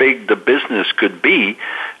how big the business could be.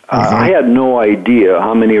 I had no idea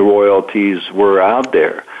how many royalties were out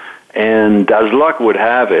there. And as luck would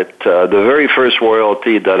have it, the very first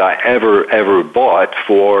royalty that I ever bought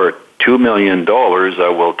for $2 million, I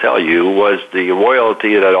will tell you, was the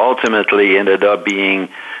royalty that ultimately ended up being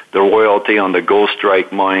the royalty on the Gold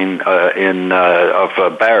Strike mine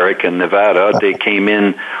of Barrick in Nevada. They came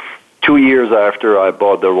in 2 years after I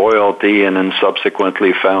bought the royalty and then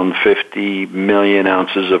subsequently found 50 million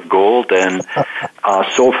ounces of gold. And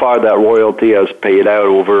so far that royalty has paid out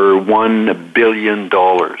over $1 billion.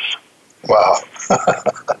 Wow.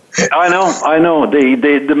 I know.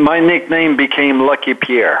 My nickname became Lucky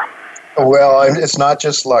Pierre. Well, it's not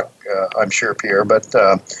just luck, I'm sure, Pierre, but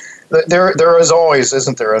there is always,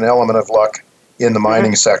 isn't there, an element of luck in the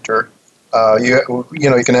mining sector. You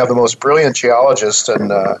can have the most brilliant geologist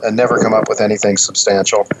and never come up with anything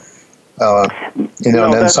substantial. And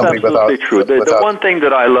then that's somebody absolutely true. The one thing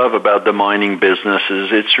that I love about the mining business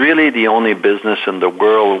is it's really the only business in the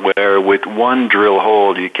world where with one drill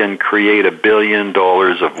hole you can create $1 billion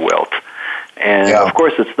of wealth. And, of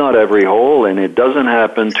course, it's not every hole, and it doesn't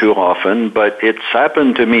happen too often, but it's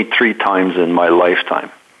happened to me 3 times in my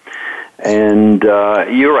lifetime. And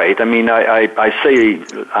you're right. I mean, I say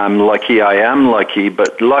I'm lucky, I am lucky,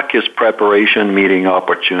 but luck is preparation meeting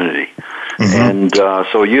opportunity. Mm-hmm. And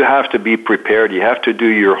so you have to be prepared. You have to do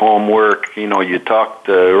your homework. You talked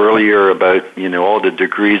earlier about, all the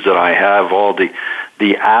degrees that I have, all the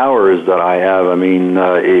the hours that I have. I mean,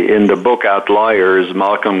 in the book Outliers,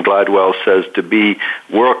 Malcolm Gladwell says to be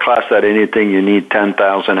world-class at anything, you need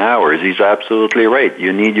 10,000 hours. He's absolutely right.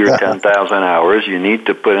 You need your 10,000 hours. You need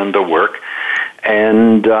to put in the work.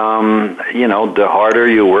 And, the harder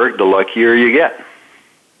you work, the luckier you get.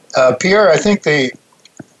 Pierre, I think the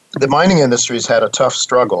mining industry has had a tough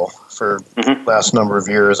struggle for the last number of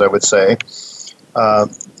years, I would say.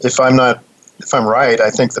 If I'm right, I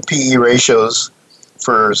think the PE ratios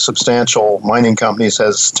for substantial mining companies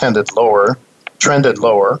has trended lower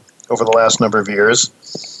over the last number of years.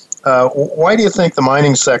 Why do you think the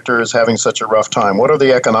mining sector is having such a rough time? What are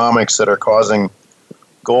the economics that are causing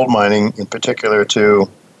gold mining in particular to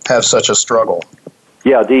have such a struggle?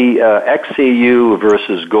 Yeah, the XCU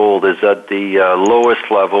versus gold is at the lowest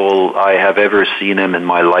level I have ever seen them in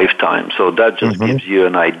my lifetime. So that just gives you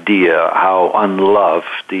an idea how unloved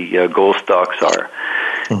the gold stocks are.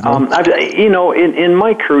 In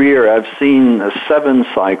my career, I've seen 7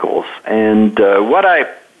 cycles, and what I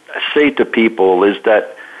say to people is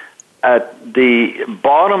that at the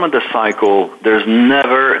bottom of the cycle, there's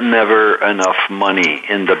never enough money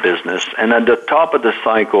in the business. And at the top of the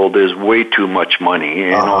cycle, there's way too much money.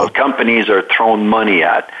 Companies are thrown money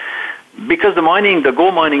at. Because the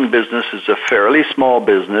gold mining business is a fairly small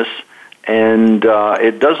business, and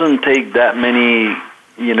it doesn't take that many,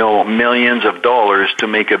 millions of dollars to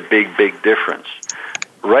make a big difference.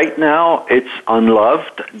 Right now, it's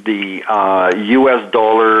unloved. The U.S.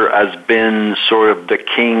 dollar has been sort of the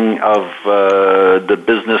king of the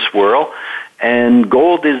business world, and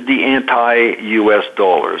gold is the anti-U.S.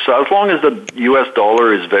 dollar. So as long as the U.S.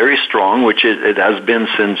 dollar is very strong, which it has been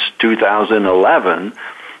since 2011,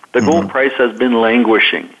 the gold price has been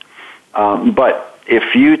languishing. But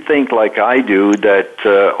if you think like I do that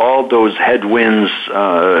all those headwinds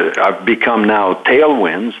have become now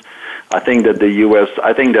tailwinds, I think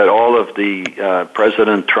that all of the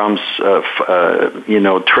President Trump's,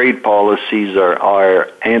 trade policies are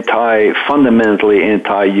fundamentally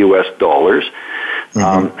anti-U.S. dollars.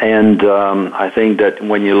 I think that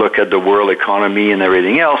when you look at the world economy and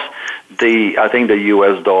everything else, I think the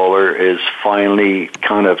U.S. dollar is finally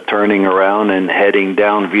kind of turning around and heading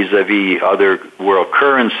down vis-a-vis other world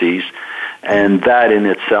currencies. And that in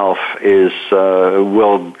itself is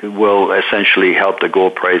will essentially help the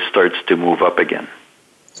gold price starts to move up again.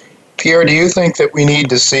 Pierre, do you think that we need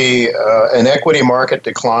to see an equity market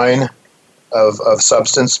decline of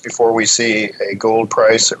substance before we see a gold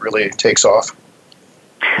price that really takes off?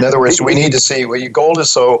 In other words, we need to see gold is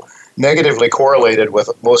so negatively correlated with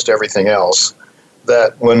most everything else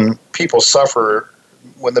that when people suffer,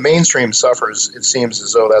 when the mainstream suffers, it seems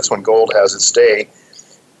as though that's when gold has its day.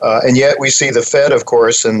 And yet we see the Fed, of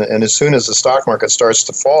course, and as soon as the stock market starts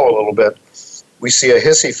to fall a little bit, we see a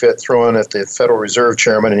hissy fit thrown at the Federal Reserve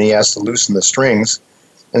Chairman, and he has to loosen the strings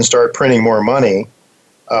and start printing more money.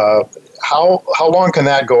 How long can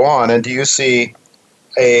that go on? And do you see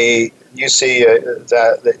that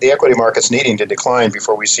the equity market's needing to decline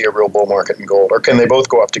before we see a real bull market in gold, or can they both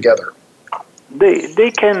go up together? They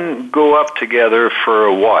can go up together for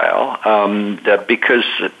a while, because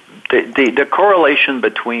the correlation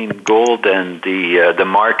between gold and the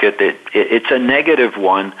market, it's a negative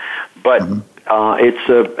one, but it's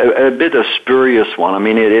a bit of spurious one. I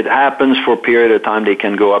mean, it happens for a period of time. They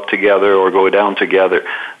can go up together or go down together.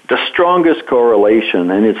 The strongest correlation,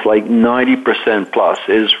 and it's like 90% plus,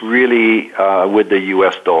 is really with the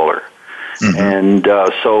U.S. dollar. And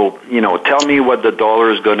so, tell me what the dollar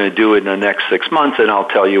is going to do in the next 6 months, and I'll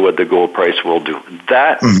tell you what the gold price will do.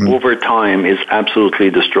 That, over time, is absolutely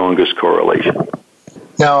the strongest correlation.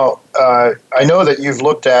 Now, I know that you've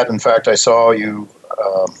looked at, in fact, I saw you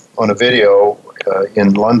on a video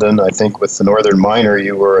in London, I think, with the Northern Miner.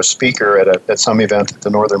 You were a speaker at some event that the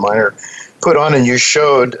Northern Miner put on, and you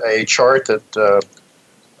showed a chart that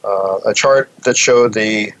showed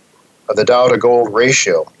the Dow to gold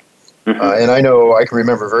ratio. And I know I can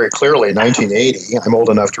remember very clearly 1980. I'm old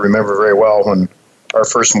enough to remember very well when our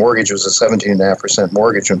first mortgage was a 17.5%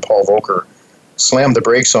 mortgage, and Paul Volcker slammed the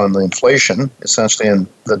brakes on the inflation, essentially, and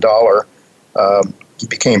the dollar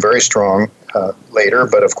became very strong later.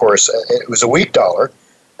 But of course, it was a weak dollar,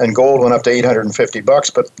 and gold went up to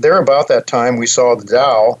 $850. But there, about that time, we saw the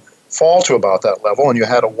Dow fall to about that level, and you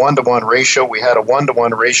had a 1-to-1 ratio. We had a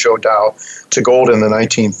 1-to-1 ratio Dow to gold in the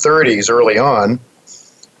 1930s, early on.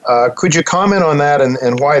 Could you comment on that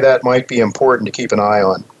and why that might be important to keep an eye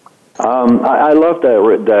on? I love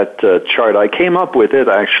that chart. I came up with it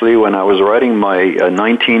actually when I was writing my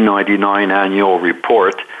 1999 annual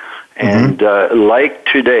report. And like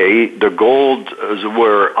today, the gold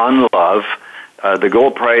were unloved. The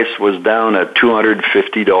gold price was down at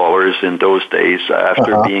 $250 in those days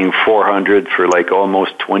after being $400 for like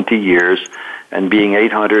almost 20 years and being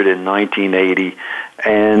 $800 in 1980.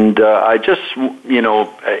 And I just,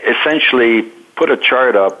 essentially put a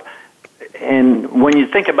chart up. And when you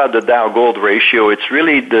think about the Dow Gold ratio, it's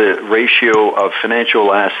really the ratio of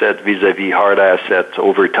financial asset vis-a-vis hard assets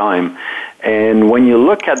over time. And when you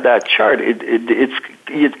look at that chart,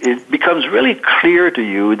 it becomes really clear to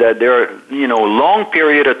you that there are, long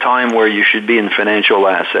period of time where you should be in financial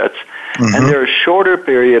assets, and there are shorter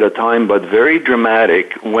period of time, but very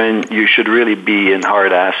dramatic, when you should really be in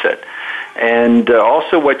hard asset. And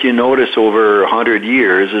also what you notice over 100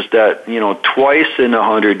 years is that, twice in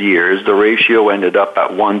 100 years, the ratio ended up at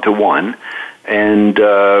 1-to-1. And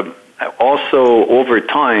also over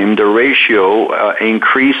time, the ratio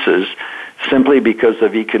increases simply because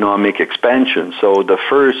of economic expansion. So the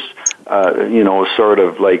first, sort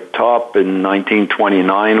of like top in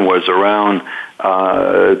 1929 was around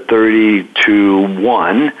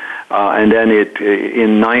 30-to-1. And then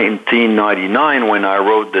in 1999, when I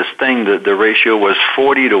wrote this thing, the ratio was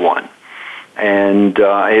 40-to-1. And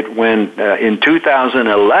it went, in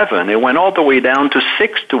 2011, it went all the way down to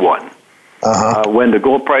 6-to-1. When the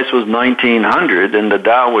gold price was $1,900 and the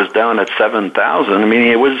Dow was down at 7,000,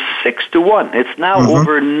 it was 6-to-1. It's now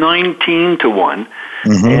over 19-to-1.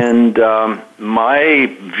 And my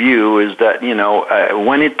view is that,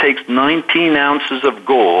 when it takes 19 ounces of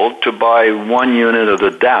gold to buy 1 unit of the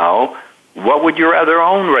Dow, what would you rather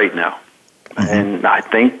own right now? And I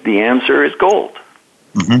think the answer is gold.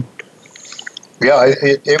 Yeah,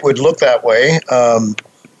 it would look that way.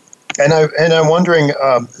 And I'm wondering,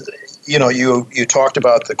 you talked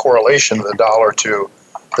about the correlation of the dollar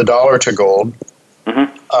to gold.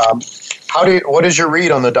 What is your read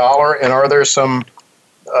on the dollar, and are there some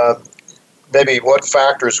maybe what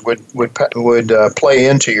factors would play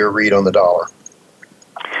into your read on the dollar?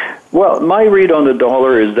 Well, my read on the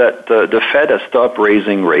dollar is that the Fed has stopped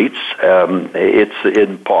raising rates. It's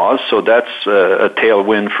in pause, so that's a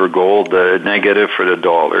tailwind for gold, negative for the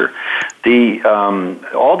dollar.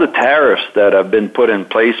 All the tariffs that have been put in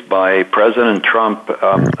place by President Trump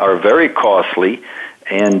are very costly,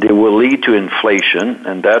 and it will lead to inflation,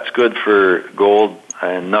 and that's good for gold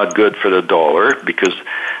and not good for the dollar because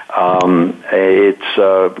it's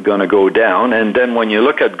going to go down. And then when you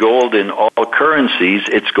look at gold in all currencies,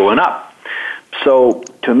 it's going up. So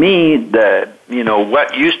to me,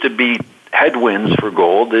 what used to be headwinds for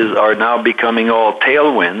gold are now becoming all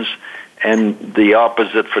tailwinds, and the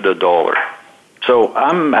opposite for the dollar. So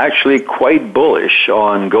I'm actually quite bullish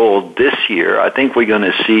on gold this year. I think we're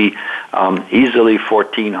going to see easily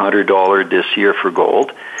 $1,400 this year for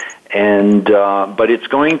gold. And but it's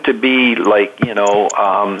going to be like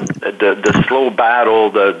the slow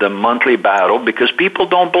battle, the monthly battle, because people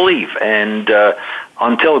don't believe. And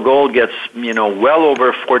until gold gets well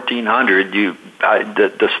over 1,400,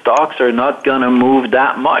 the stocks are not going to move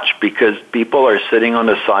that much because people are sitting on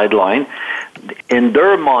the sideline. In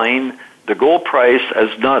their mind, the gold price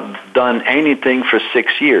has not done anything for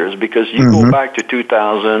 6 years because you go back to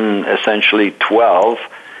 2012.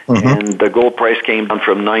 And the gold price came down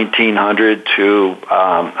from 1,900 to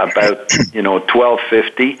about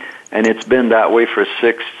 $1,250, and it's been that way for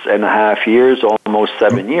 6.5 years, almost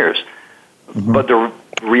 7 years. But the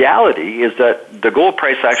reality is that the gold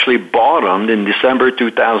price actually bottomed in December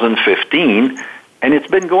 2015, and it's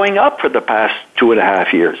been going up for the past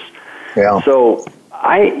 2.5 years. Yeah. So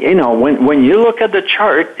when you look at the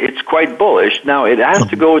chart, it's quite bullish. Now it has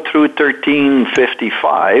to go through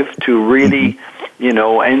 1355 to really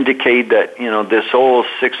indicate that, this whole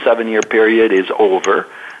 6-7 year period is over.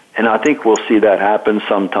 And I think we'll see that happen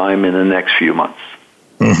sometime in the next few months.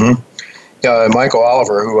 Yeah, Michael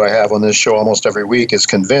Oliver, who I have on this show almost every week, is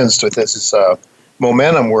convinced with this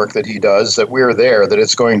momentum work that he does that we're there, that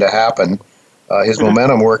it's going to happen. His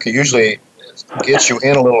momentum work usually gets you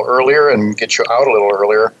in a little earlier and gets you out a little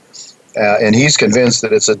earlier. And he's convinced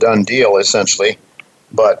that it's a done deal, essentially.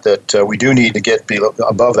 But that we do need to get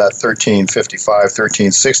above that 1355,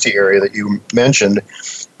 1360 area that you mentioned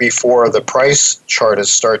before the price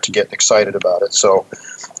chartists start to get excited about it. So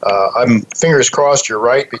I'm fingers crossed you're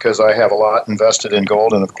right, because I have a lot invested in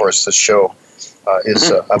gold, and of course this show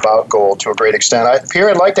is about gold to a great extent. Pierre,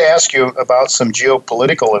 I'd like to ask you about some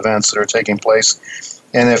geopolitical events that are taking place,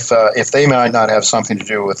 and if they might not have something to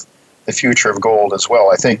do with the future of gold as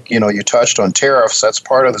well. I think you touched on tariffs. That's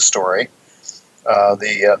part of the story.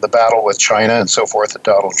 The battle with China and so forth that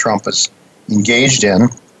Donald Trump is engaged in.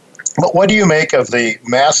 But what do you make of the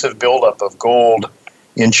massive buildup of gold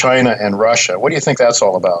in China and Russia? What do you think that's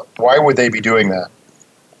all about? Why would they be doing that?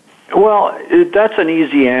 Well, that's an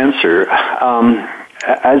easy answer.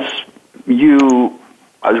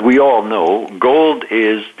 As we all know, gold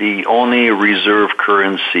is the only reserve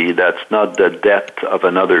currency that's not the debt of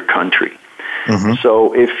another country. Mm-hmm.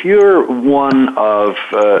 So if you're one of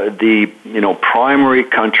the primary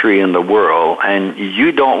country in the world and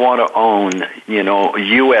you don't want to own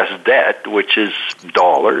U.S. debt, which is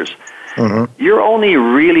dollars, mm-hmm. your only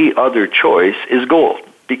really other choice is gold.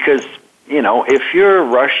 Because if you're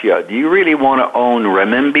Russia, do you really want to own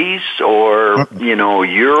renminbis or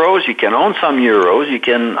euros? You can own some euros, you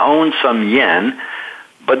can own some yen.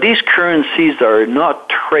 But these currencies are not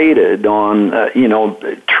traded on,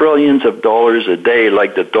 trillions of dollars a day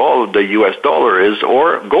like the U.S. dollar is,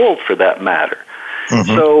 or gold for that matter.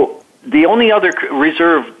 Mm-hmm. So the only other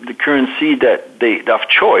reserve currency of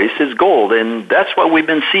choice is gold, and that's what we've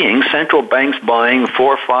been seeing. Central banks buying 4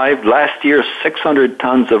 or 5, last year 600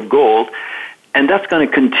 tons of gold, and that's going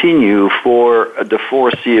to continue for the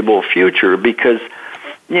foreseeable future because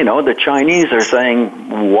the Chinese are saying,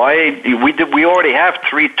 why we already have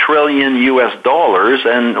 $3 trillion U.S. dollars,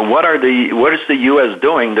 and what is the U.S.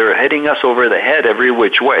 doing? They're hitting us over the head every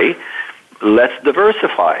which way. Let's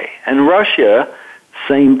diversify. And Russia,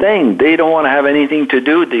 same thing. They don't want to have anything to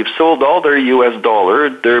do. They've sold all their U.S. dollar.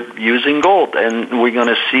 They're using gold, and we're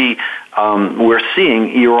going to see. We're seeing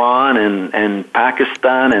Iran and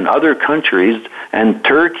Pakistan and other countries and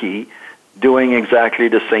Turkey doing exactly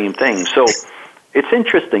the same thing. So. It's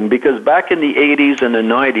interesting because back in the 80s and the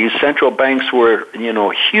 90s, central banks were,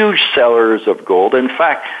 huge sellers of gold. In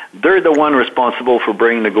fact, they're the one responsible for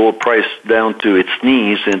bringing the gold price down to its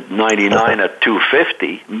knees in 99 at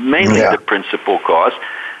 $250, mainly the principal cost.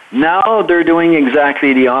 Now they're doing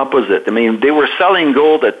exactly the opposite. I mean, they were selling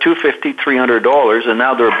gold at $250, $300, and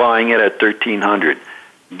now they're buying it at $1,300.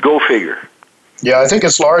 Go figure. Yeah, I think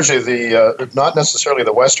it's largely not necessarily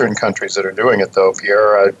the Western countries that are doing it, though,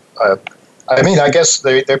 Pierre. I guess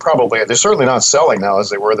they're certainly not selling now as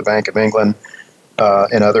they were the Bank of England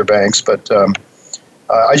and other banks. But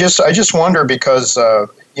I just wonder because, the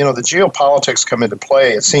geopolitics come into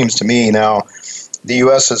play, it seems to me now, the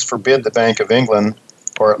U.S. has forbid the Bank of England,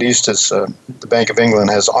 or at least the Bank of England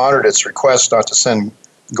has honored its request not to send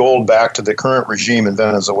gold back to the current regime in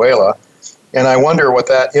Venezuela. And I wonder what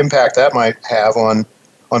that impact that might have on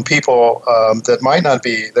people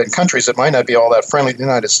that countries that might not be all that friendly to the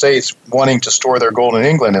United States wanting to store their gold in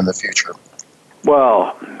England in the future.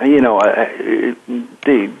 Well, the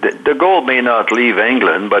gold may not leave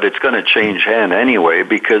England, but it's going to change hand anyway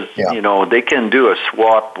because, they can do a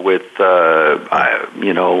swap with,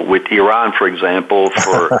 with Iran, for example,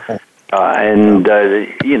 for,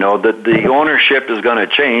 the ownership is going to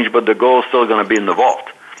change, but the gold is still going to be in the vault.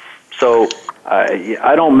 So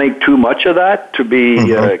I don't make too much of that, to be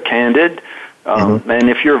candid. And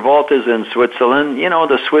if your vault is in Switzerland,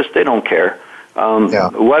 the Swiss, they don't care.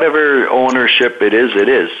 Whatever ownership it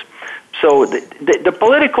is. So the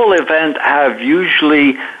political event have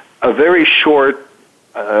usually a very short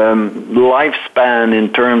lifespan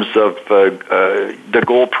in terms of the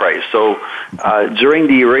gold price. So during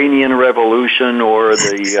the Iranian Revolution or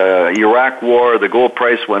the Iraq War, the gold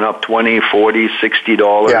price went up $20, $40,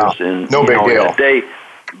 $60 in a day,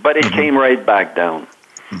 but it came right back down.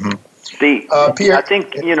 Pierre, I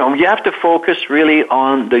think you have to focus really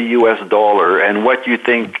on the U.S. dollar and what you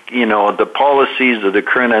think the policies of the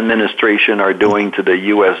current administration are doing to the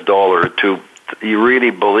U.S. dollar. You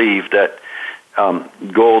really believe that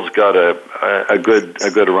gold's got a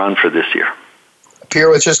good run for this year. Pierre,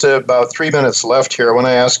 with just about 3 minutes left here, I want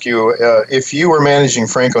to ask you if you were managing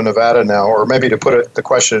Franco-Nevada now, or maybe to put the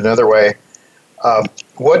question another way,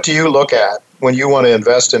 what do you look at when you want to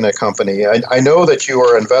invest in a company? I know that you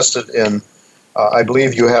are invested in, I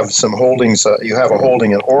believe you have some holdings, you have a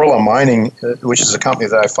holding in Orla Mining, which is a company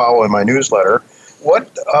that I follow in my newsletter.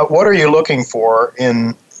 What are you looking for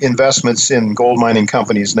in investments in gold mining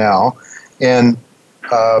companies now? And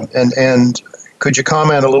could you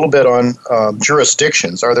comment a little bit on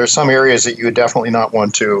jurisdictions? Are there some areas that you would definitely not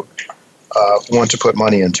want to put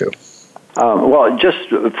money into? Well, just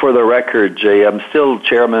for the record, Jay, I'm still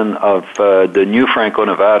chairman of the new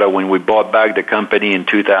Franco-Nevada when we bought back the company in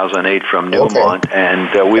 2008 from Newmont, and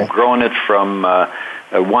we've grown it from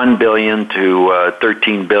 $1 billion to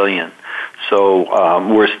 $13 billion. So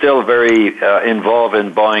we're still very involved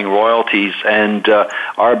in buying royalties, and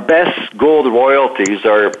our best gold royalties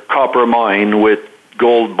are copper mine with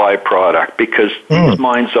gold byproduct because these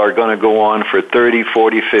mines are going to go on for 30,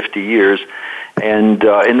 40, 50 years. And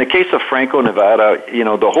in the case of Franco-Nevada,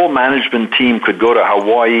 the whole management team could go to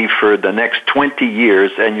Hawaii for the next 20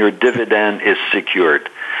 years and your dividend is secured.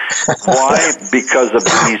 Why? Because of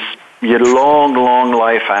these your long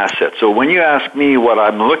life asset. So when you ask me what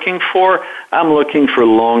I'm looking for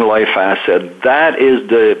long life asset. That is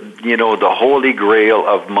the holy grail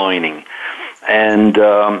of mining. And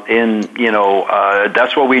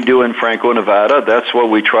that's what we do in Franco-Nevada. That's what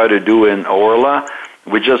we try to do in Orla.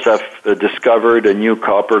 We just have discovered a new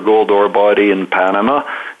copper gold ore body in Panama.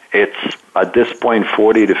 It's at this point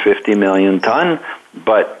 40 to 50 million ton,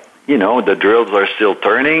 but the drills are still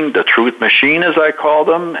turning, the truth machine, as I call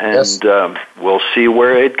them, and yes. We'll see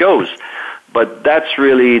where it goes. But that's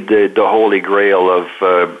really the holy grail of,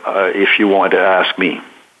 if you want to ask me.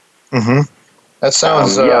 Mm-hmm. That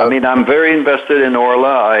sounds... I'm very invested in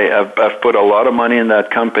Orla. I've put a lot of money in that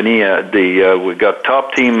company. We got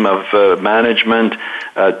top team of management,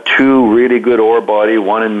 2 really good ore body,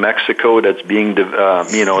 one in Mexico that's being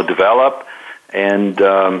developed, and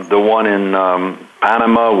the one in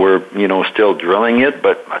Panama, we're still drilling it,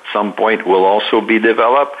 but at some point will also be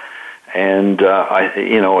developed. And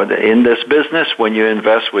in this business, when you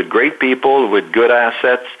invest with great people with good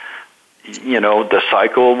assets, the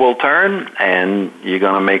cycle will turn, and you're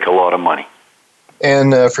going to make a lot of money.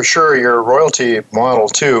 And for sure, your royalty model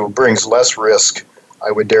too brings less risk,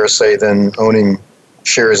 I would dare say, than owning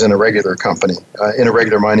shares in a regular company, in a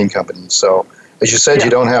regular mining company. So, as you said,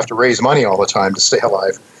 you don't have to raise money all the time to stay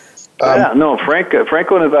alive.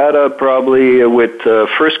 Franco-Nevada, probably with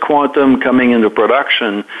First Quantum coming into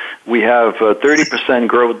production, we have 30%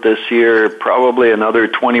 growth this year, probably another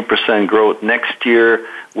 20% growth next year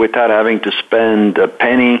without having to spend a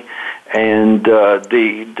penny. And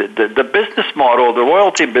the business model, the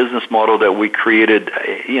royalty business model that we created,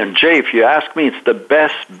 Jay, if you ask me, it's the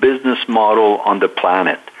best business model on the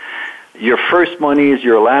planet. Your first money is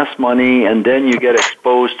your last money, and then you get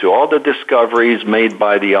exposed to all the discoveries made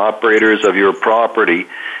by the operators of your property.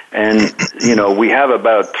 And, we have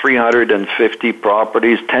about 350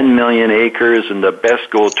 properties, 10 million acres, and the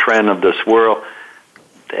best gold trend of this world.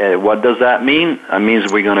 What does that mean? That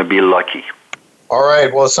means we're going to be lucky. All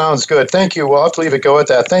right. Well, it sounds good. Thank you. We'll have to leave it go at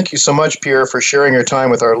that. Thank you so much, Pierre, for sharing your time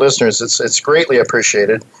with our listeners. It's greatly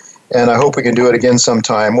appreciated. And I hope we can do it again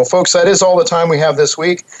sometime. Well, folks, that is all the time we have this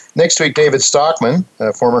week. Next week, David Stockman,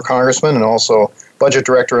 former congressman and also budget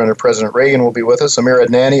director under President Reagan, will be with us. Amir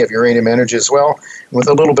Adnani of Uranium Energy as well. And with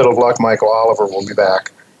a little bit of luck, Michael Oliver will be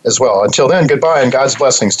back as well. Until then, goodbye and God's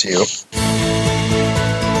blessings to you.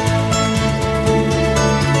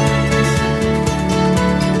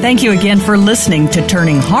 Thank you again for listening to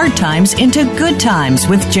Turning Hard Times into Good Times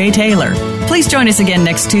with Jay Taylor. Please join us again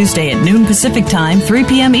next Tuesday at noon Pacific Time, 3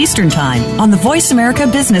 p.m. Eastern Time on the Voice America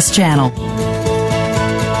Business Channel.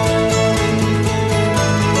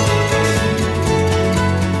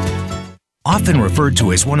 Often referred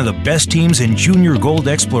to as one of the best teams in junior gold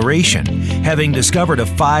exploration, having discovered a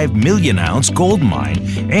 5 million-ounce gold mine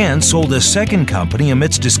and sold a second company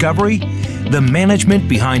amidst discovery, the management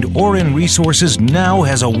behind Auryn Resources now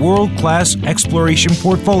has a world-class exploration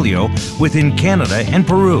portfolio within Canada and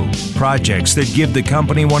Peru. Projects that give the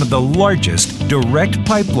company one of the largest direct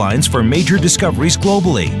pipelines for major discoveries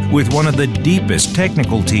globally, with one of the deepest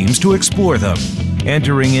technical teams to explore them.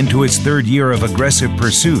 Entering into its 3rd year of aggressive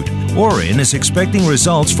pursuit, Auryn is expecting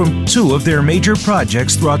results from 2 of their major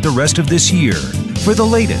projects throughout the rest of this year. For the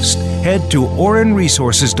latest, head to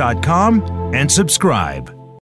aurynresources.com and subscribe.